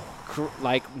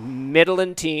 like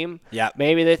Midland team. Yeah.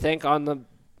 Maybe they think on the,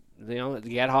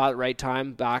 get hot at the right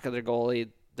time, back of their goalie,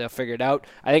 they'll figure it out.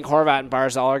 I think Horvat and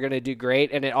Barzal are going to do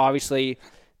great, and it obviously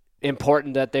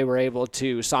important that they were able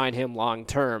to sign him long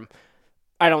term.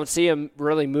 I don't see him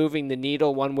really moving the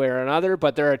needle one way or another,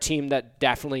 but they're a team that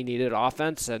definitely needed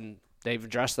offense, and they've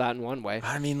addressed that in one way.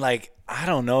 I mean, like, I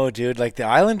don't know, dude. Like, the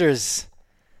Islanders,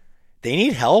 they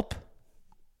need help.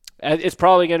 It's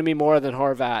probably going to be more than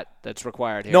Horvat that's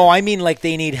required here. No, I mean, like,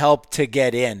 they need help to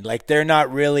get in. Like, they're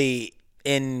not really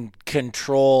in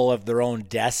control of their own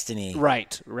destiny.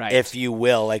 Right. If you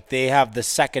will. Like, they have the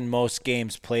second most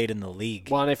games played in the league.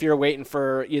 Well, and if you're waiting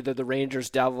for either the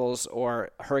Rangers, Devils, or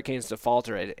Hurricanes to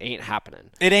falter, it ain't happening.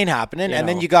 It ain't happening.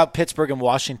 Then you got Pittsburgh and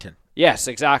Washington. Yes,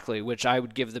 exactly, which I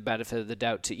would give the benefit of the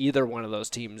doubt to either one of those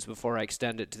teams before I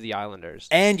extend it to the Islanders.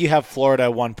 And you have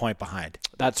Florida 1 point behind.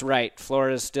 That's right.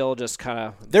 Florida's still just kind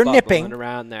of they're nipping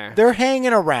around there. They're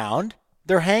hanging around.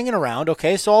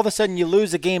 Okay, so all of a sudden you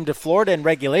lose a game to Florida in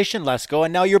regulation, Lesko,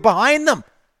 and now you're behind them.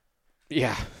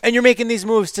 Yeah. And you're making these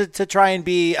moves to try and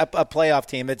be a playoff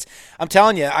team. I'm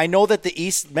telling you, I know that the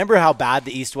East, remember how bad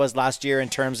the East was last year in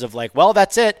terms of like, well,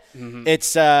 that's it. Mm-hmm.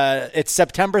 It's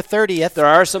September 30th. There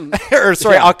are some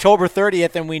October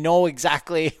 30th, and we know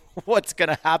exactly what's going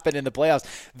to happen in the playoffs.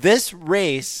 This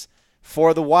race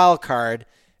for the wild card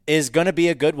is going to be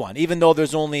a good one. Even though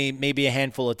there's only maybe a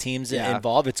handful of teams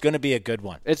involved, it's going to be a good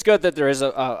one. It's good that there is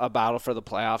a battle for the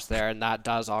playoffs there, and that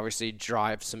does obviously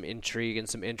drive some intrigue and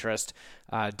some interest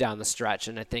down the stretch.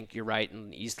 And I think you're right.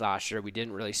 In the East last year, we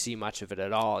didn't really see much of it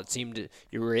at all. It seemed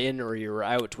you were in or you were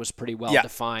out was pretty well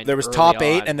defined. There was top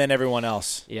 8 and then everyone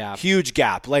else. Yeah. Huge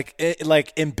gap,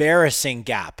 like embarrassing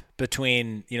gap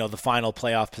between the final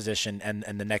playoff position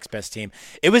and the next best team.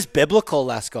 It was biblical,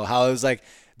 Lesko, how it was like,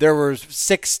 there were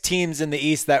 6 teams in the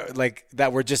East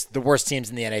that were just the worst teams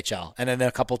in the NHL, and then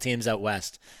a couple teams out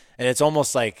West. And it's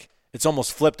almost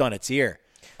flipped on its ear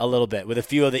a little bit with a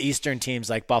few of the Eastern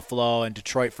teams like Buffalo and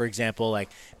Detroit, for example,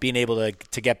 like being able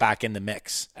to get back in the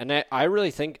mix. And I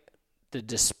really think the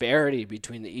disparity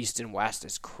between the East and West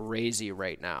is crazy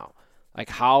right now. Like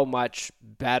how much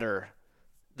better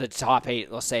the top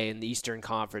 8, let's say, in the Eastern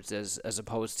Conference as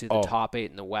opposed to the top 8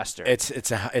 in the Western. It's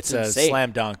a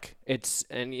slam dunk.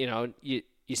 You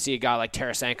see a guy like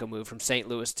Tarasenko move from St.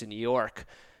 Louis to New York.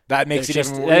 That makes it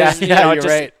just, even you're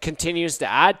right. Continues to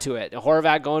add to it.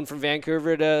 Horvat going from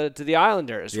Vancouver to the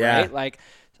Islanders, right? Like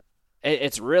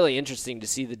it's really interesting to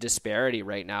see the disparity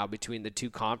right now between the two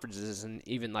conferences and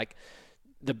even like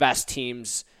the best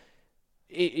teams.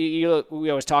 We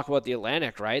always talk about the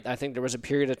Atlantic, right? I think there was a short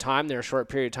period of time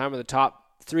where the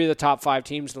top 3 of the top 5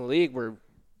 teams in the league were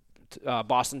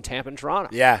Boston, Tampa, and Toronto.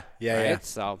 Yeah.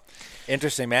 So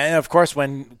interesting, man. And of course,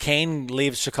 when Kane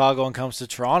leaves Chicago and comes to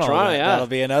Toronto, that'll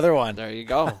be another one. There you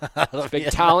go. Big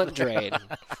talent drain,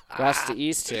 west to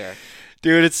east here.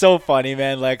 Dude, it's so funny,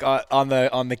 man. Like on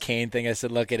the Kane thing, I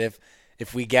said, look,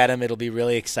 if we get him, it'll be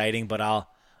really exciting, but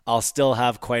I'll still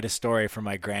have quite a story for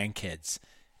my grandkids.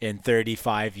 in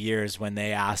 35 years when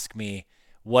they ask me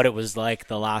what it was like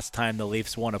the last time the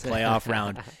Leafs won a playoff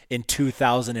round in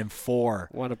 2004.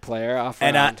 Won a playoff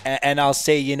round. And I'll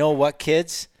say, you know what,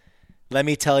 kids? Let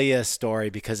me tell you a story,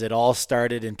 because it all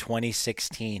started in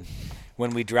 2016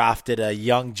 when we drafted a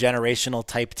young generational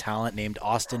type talent named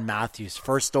Austin Matthews,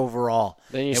 first overall.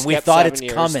 Then you and we skipped thought 7 it's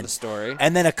years coming. of the story.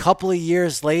 And then a couple of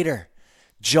years later,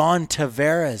 John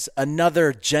Tavares,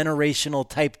 another generational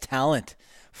type talent,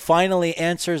 finally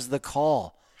answers the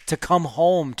call to come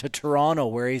home to Toronto,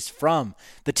 where he's from,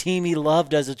 the team he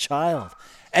loved as a child,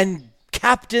 and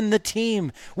captain the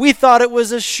team. We thought it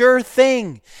was a sure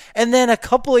thing. And then a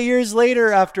couple of years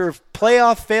later, after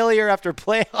playoff failure after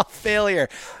playoff failure,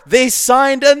 they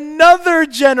signed another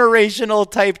generational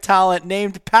type talent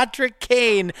named Patrick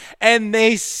Kane, and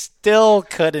they still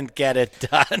couldn't get it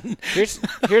done.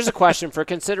 Here's a question for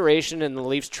consideration in the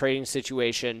Leafs trading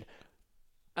situation.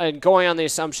 And going on the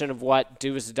assumption of what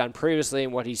Dubas has done previously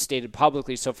and what he's stated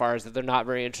publicly so far is that they're not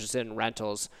very interested in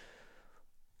rentals.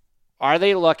 Are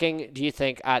they looking, do you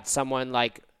think, at someone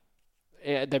like,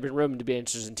 they've been rumored to be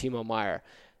interested in Timo Meier.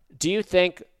 Do you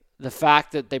think the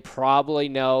fact that they probably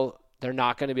know they're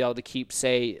not going to be able to keep,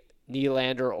 say,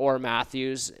 Nylander or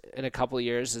Matthews in a couple of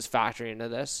years is factoring into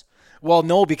this? Well,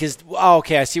 no, because,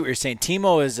 okay, I see what you're saying.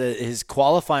 Timo, his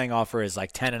qualifying offer is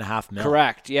like $10.5 million.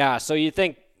 Correct, yeah. So you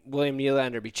think William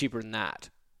Nylander would be cheaper than that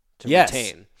to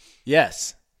retain?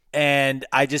 Yes. And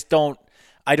I just don't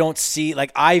see,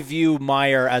 like, I view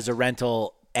Meier as a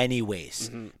rental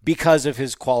anyways because of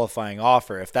his qualifying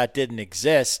offer. If that didn't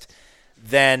exist,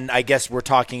 then I guess we're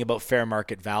talking about fair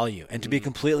market value. And to be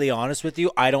completely honest with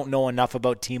you, I don't know enough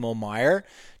about Timo Meier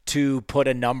to put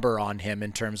a number on him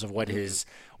in terms of what his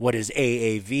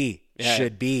AAV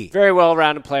should be. Very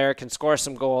well-rounded player, can score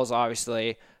some goals,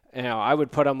 obviously. You know, I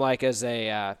would put him like as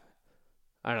a,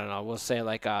 I don't know, we'll say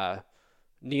like a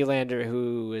Nylander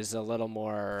who is a little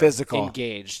more physical,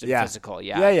 engaged, and yeah. physical.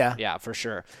 Yeah, for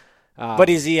sure. But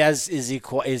is he as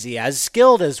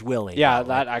skilled as Willie? Yeah, though?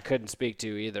 that I couldn't speak to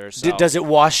either. So. Does it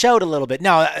wash out a little bit?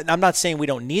 Now, I'm not saying we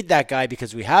don't need that guy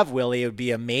because we have Willie. It would be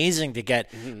amazing to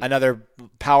get another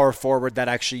power forward that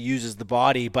actually uses the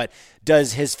body. But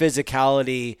does his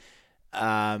physicality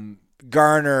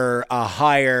garner a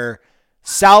higher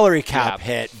salary cap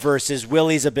hit versus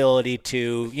Willie's ability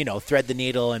to, thread the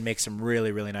needle and make some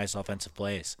really, really nice offensive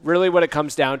plays? Really what it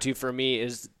comes down to for me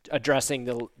is addressing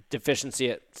the deficiency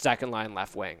at second line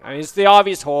left wing. I mean, it's the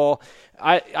obvious hole.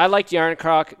 I like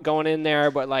Yarncroc going in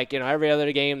there, but every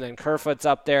other game, then Kerfoot's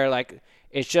up there.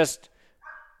 It's just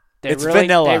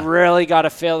vanilla. They really got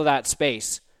to fill that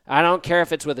space. I don't care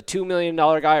if it's with a $2 million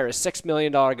guy or a $6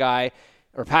 million guy,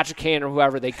 or Patrick Kane or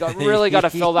whoever. They really got to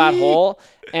fill that hole.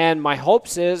 And my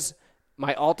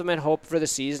ultimate hope for the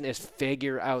season is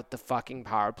figure out the fucking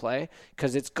power play,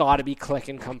 because it's got to be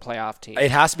clicking come playoff team.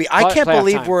 It has to be. I can't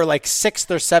believe we're like 6th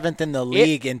or 7th in the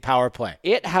league in power play.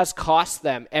 It has cost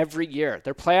them every year.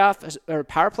 Their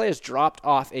power play has dropped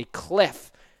off a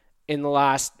cliff in the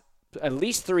last at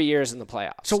least 3 years in the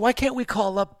playoffs. So why can't we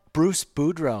call up Bruce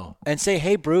Boudreau and say,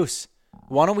 hey, Bruce,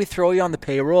 why don't we throw you on the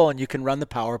payroll and you can run the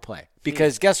power play?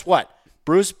 Because guess what?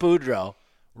 Bruce Boudreau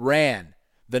ran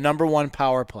the number 1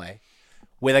 power play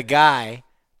with a guy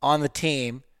on the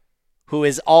team who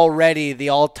is already the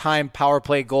all-time power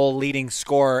play goal leading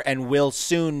scorer and will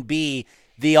soon be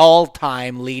the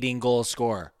all-time leading goal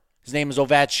scorer. His name is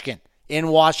Ovechkin in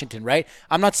Washington, right?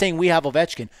 I'm not saying we have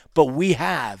Ovechkin, but we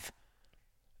have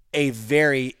a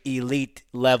very elite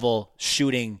level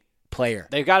shooting player.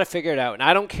 They've got to figure it out. And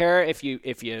I don't care if you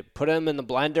put them in the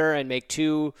blender and make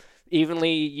 2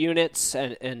 evenly units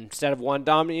and instead of 1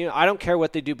 dominant unit. I don't care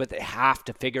what they do, but they have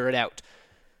to figure it out,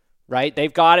 right?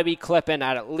 They've got to be clipping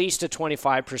at least a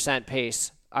 25%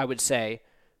 pace, I would say,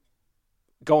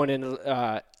 going in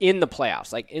the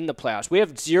playoffs. Like in the playoffs, we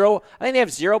have 0. I think they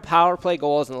have 0 power play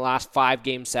goals in the last 5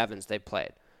 game 7s they've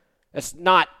played. It's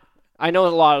not. I know a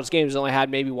lot of those games only had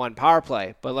maybe 1 power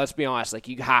play, but let's be honest. Like,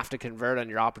 you have to convert on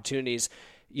your opportunities.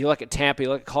 You look at Tampa, you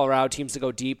look at Colorado, teams that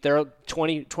go deep, they're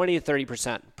 20 to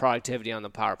 30% productivity on the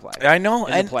power play. I know,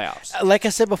 in the playoffs. Like I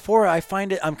said before, I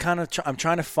find it. I'm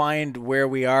trying to find where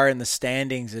we are in the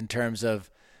standings in terms of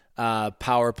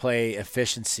power play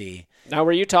efficiency. Now,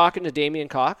 were you talking to Damian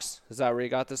Cox? Is that where you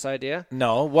got this idea?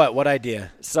 No, what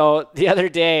idea? So the other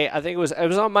day, I think it was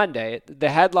on Monday. The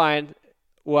headline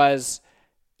was,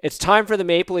 "It's time for the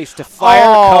Maple Leafs to fire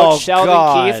Coach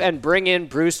Sheldon Keefe and bring in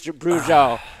Bruce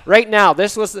Boudreau." Right now,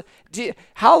 this was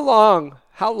how long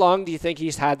do you think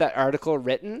he's had that article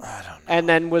written? I don't know. And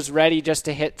then was ready just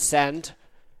to hit send?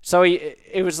 So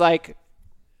it was like,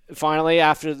 finally,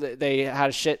 after they had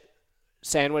a shit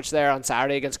sandwich there on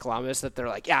Saturday against Columbus that they're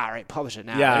like, yeah, all right, publish it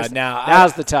now. Yeah,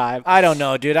 now's the time. I don't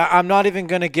know, dude. I'm not even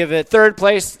going to give it. Third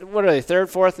place, what are they, third,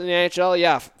 fourth in the NHL?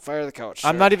 Yeah, fire the coach.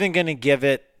 I'm not even going to give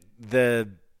it the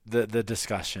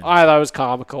discussion. I thought it was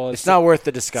comical. It's not worth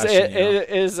the discussion. It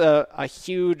is a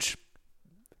huge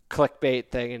clickbait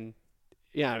thing, and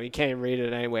yeah, you can't even read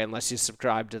it anyway unless you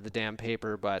subscribe to the damn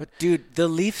paper. But dude, the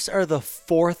Leafs are the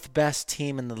 4th best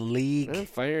team in the league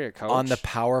fire your coach on the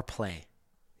power play.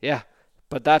 Yeah,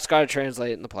 but that's got to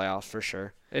translate in the playoffs for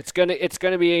sure. It could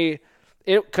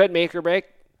make or break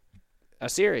a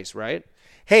series, right?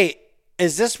 Hey,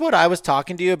 is this what I was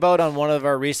talking to you about on one of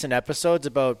our recent episodes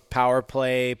about power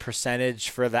play percentage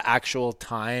for the actual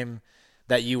time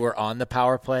that you were on the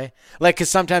power play? Like, because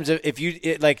sometimes if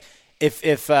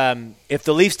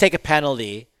the Leafs take a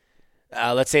penalty,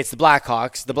 let's say it's the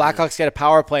Blackhawks get a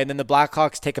power play, and then the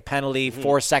Blackhawks take a penalty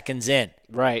 4 seconds in.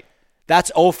 Right.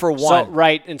 That's 0 for 1. So,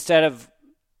 right,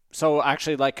 so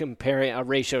actually like comparing a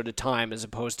ratio to time as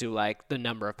opposed to like the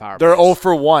number of power plays. They're 0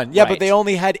 for 1. Yeah, right. But they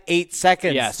only had 8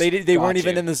 seconds. Yes, they weren't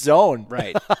even in the zone.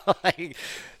 Right.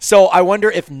 So I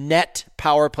wonder if net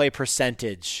power play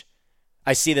percentage,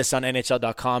 I see this on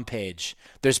NHL.com page.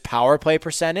 There's power play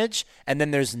percentage, and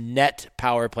then there's net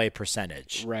power play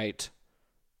percentage. Right.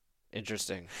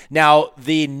 Interesting. Now,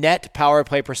 the net power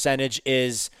play percentage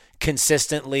is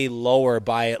consistently lower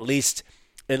by at least,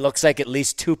 it looks like at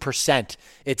least 2%.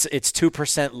 It's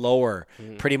 2% lower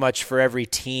pretty much for every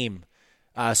team.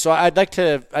 So I'd like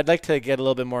to get a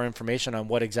little bit more information on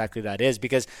what exactly that is,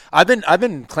 because I've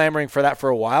been clamoring for that for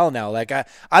a while now. Like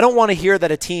I don't want to hear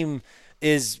that a team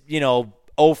is, 0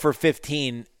 for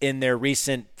 15 in their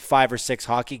recent 5 or 6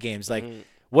 hockey games. Like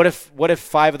what if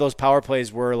 5 of those power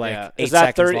plays were like 8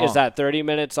 seconds long? Is that 30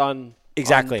 minutes on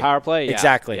exactly on power play? Yeah.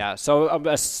 Exactly. Yeah. So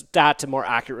a stat to more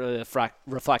accurately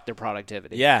reflect their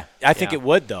productivity. Yeah. I think it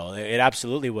would, though. It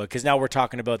absolutely would, because now we're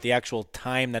talking about the actual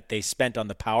time that they spent on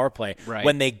the power play. Right.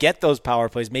 When they get those power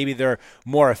plays, maybe they're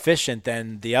more efficient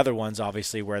than the other ones,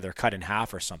 obviously, where they're cut in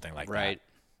half or something like that. Right.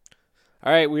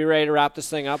 All right, we ready to wrap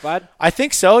this thing up, bud? I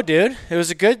think so, dude. It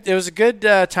was a good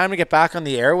time to get back on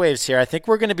the airwaves here. I think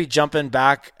we're going to be jumping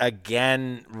back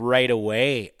again right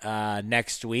away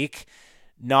next week.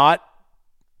 Not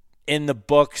in the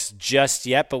books just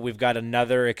yet, but we've got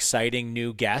another exciting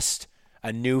new guest,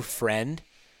 a new friend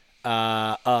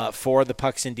for the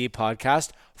Pucks in Deep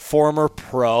podcast, former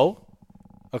pro.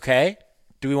 Okay?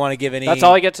 Do we want to give any? That's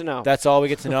all I get to know. That's all we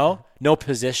get to know? No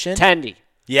position? Tendy.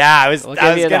 Yeah, I was going to say.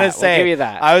 We'll give you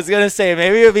that. I was going to say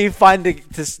maybe it would be fun to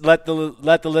let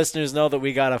the listeners know that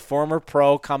we got a former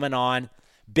pro coming on,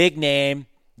 big name.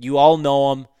 You all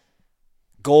know him,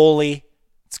 goalie.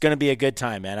 It's going to be a good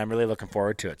time, man. I'm really looking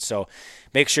forward to it. So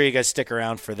make sure you guys stick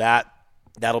around for that.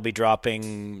 That'll be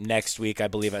dropping next week, I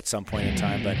believe, at some point in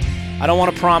time. But I don't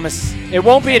want to promise. It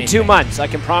won't be in 2 months. I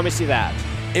can promise you that.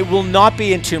 It will not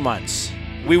be in 2 months.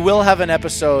 We will have an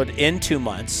episode in 2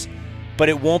 months. But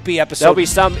it won't be episode... There'll be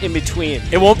some in between.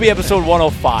 It won't be episode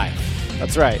 105.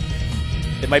 That's right.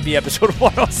 It might be episode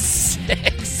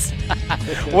 106.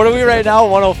 What are we right now?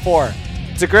 104.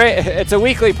 It's a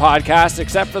weekly podcast,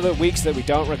 except for the weeks that we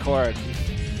don't record.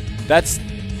 That's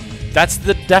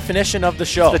the definition of the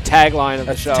show. It's the tagline of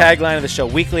the show. The tagline of the show.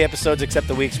 Weekly episodes except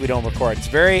the weeks we don't record. It's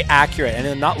very accurate, and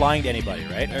I'm not lying to anybody,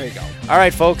 right? There you go. All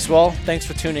right, folks. Well, thanks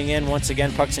for tuning in. Once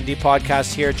again, Pucks and Deep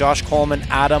podcast here. Josh Coleman,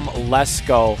 Adam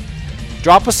Lesko.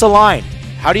 Drop us a line.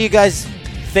 How do you guys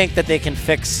think that they can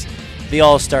fix the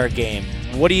All-Star game?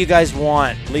 What do you guys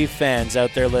want, Leaf fans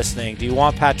out there listening? Do you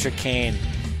want Patrick Kane?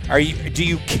 Do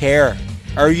you care?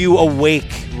 Are you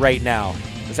awake right now?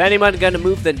 Is anyone going to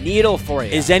move the needle for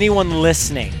you? Is anyone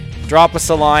listening? Drop us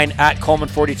a line at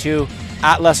Coleman42,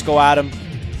 at Lesko Adam,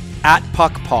 at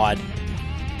PuckPod.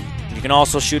 You can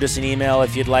also shoot us an email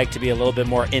if you'd like to be a little bit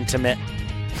more intimate.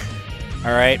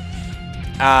 All right.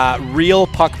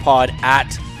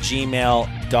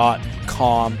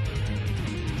 realpuckpod@gmail.com.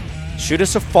 Shoot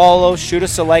us a follow, shoot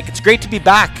us a like. It's great to be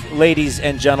back, ladies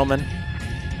and gentlemen.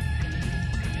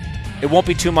 It won't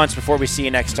be 2 months before we see you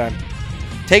next time.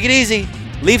 Take it easy.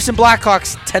 Leafs and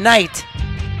Blackhawks tonight.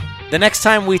 The next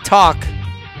time we talk,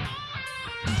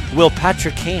 will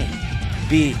Patrick Kane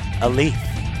be a Leaf?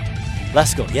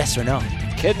 Let's go. Yes or no?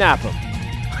 Kidnap him.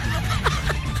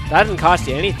 That didn't cost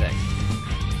you anything.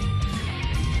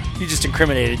 You just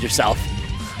incriminated yourself.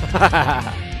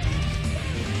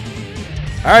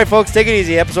 All right, folks, take it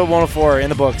easy. Episode 104 in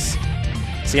the books.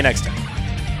 See you next time.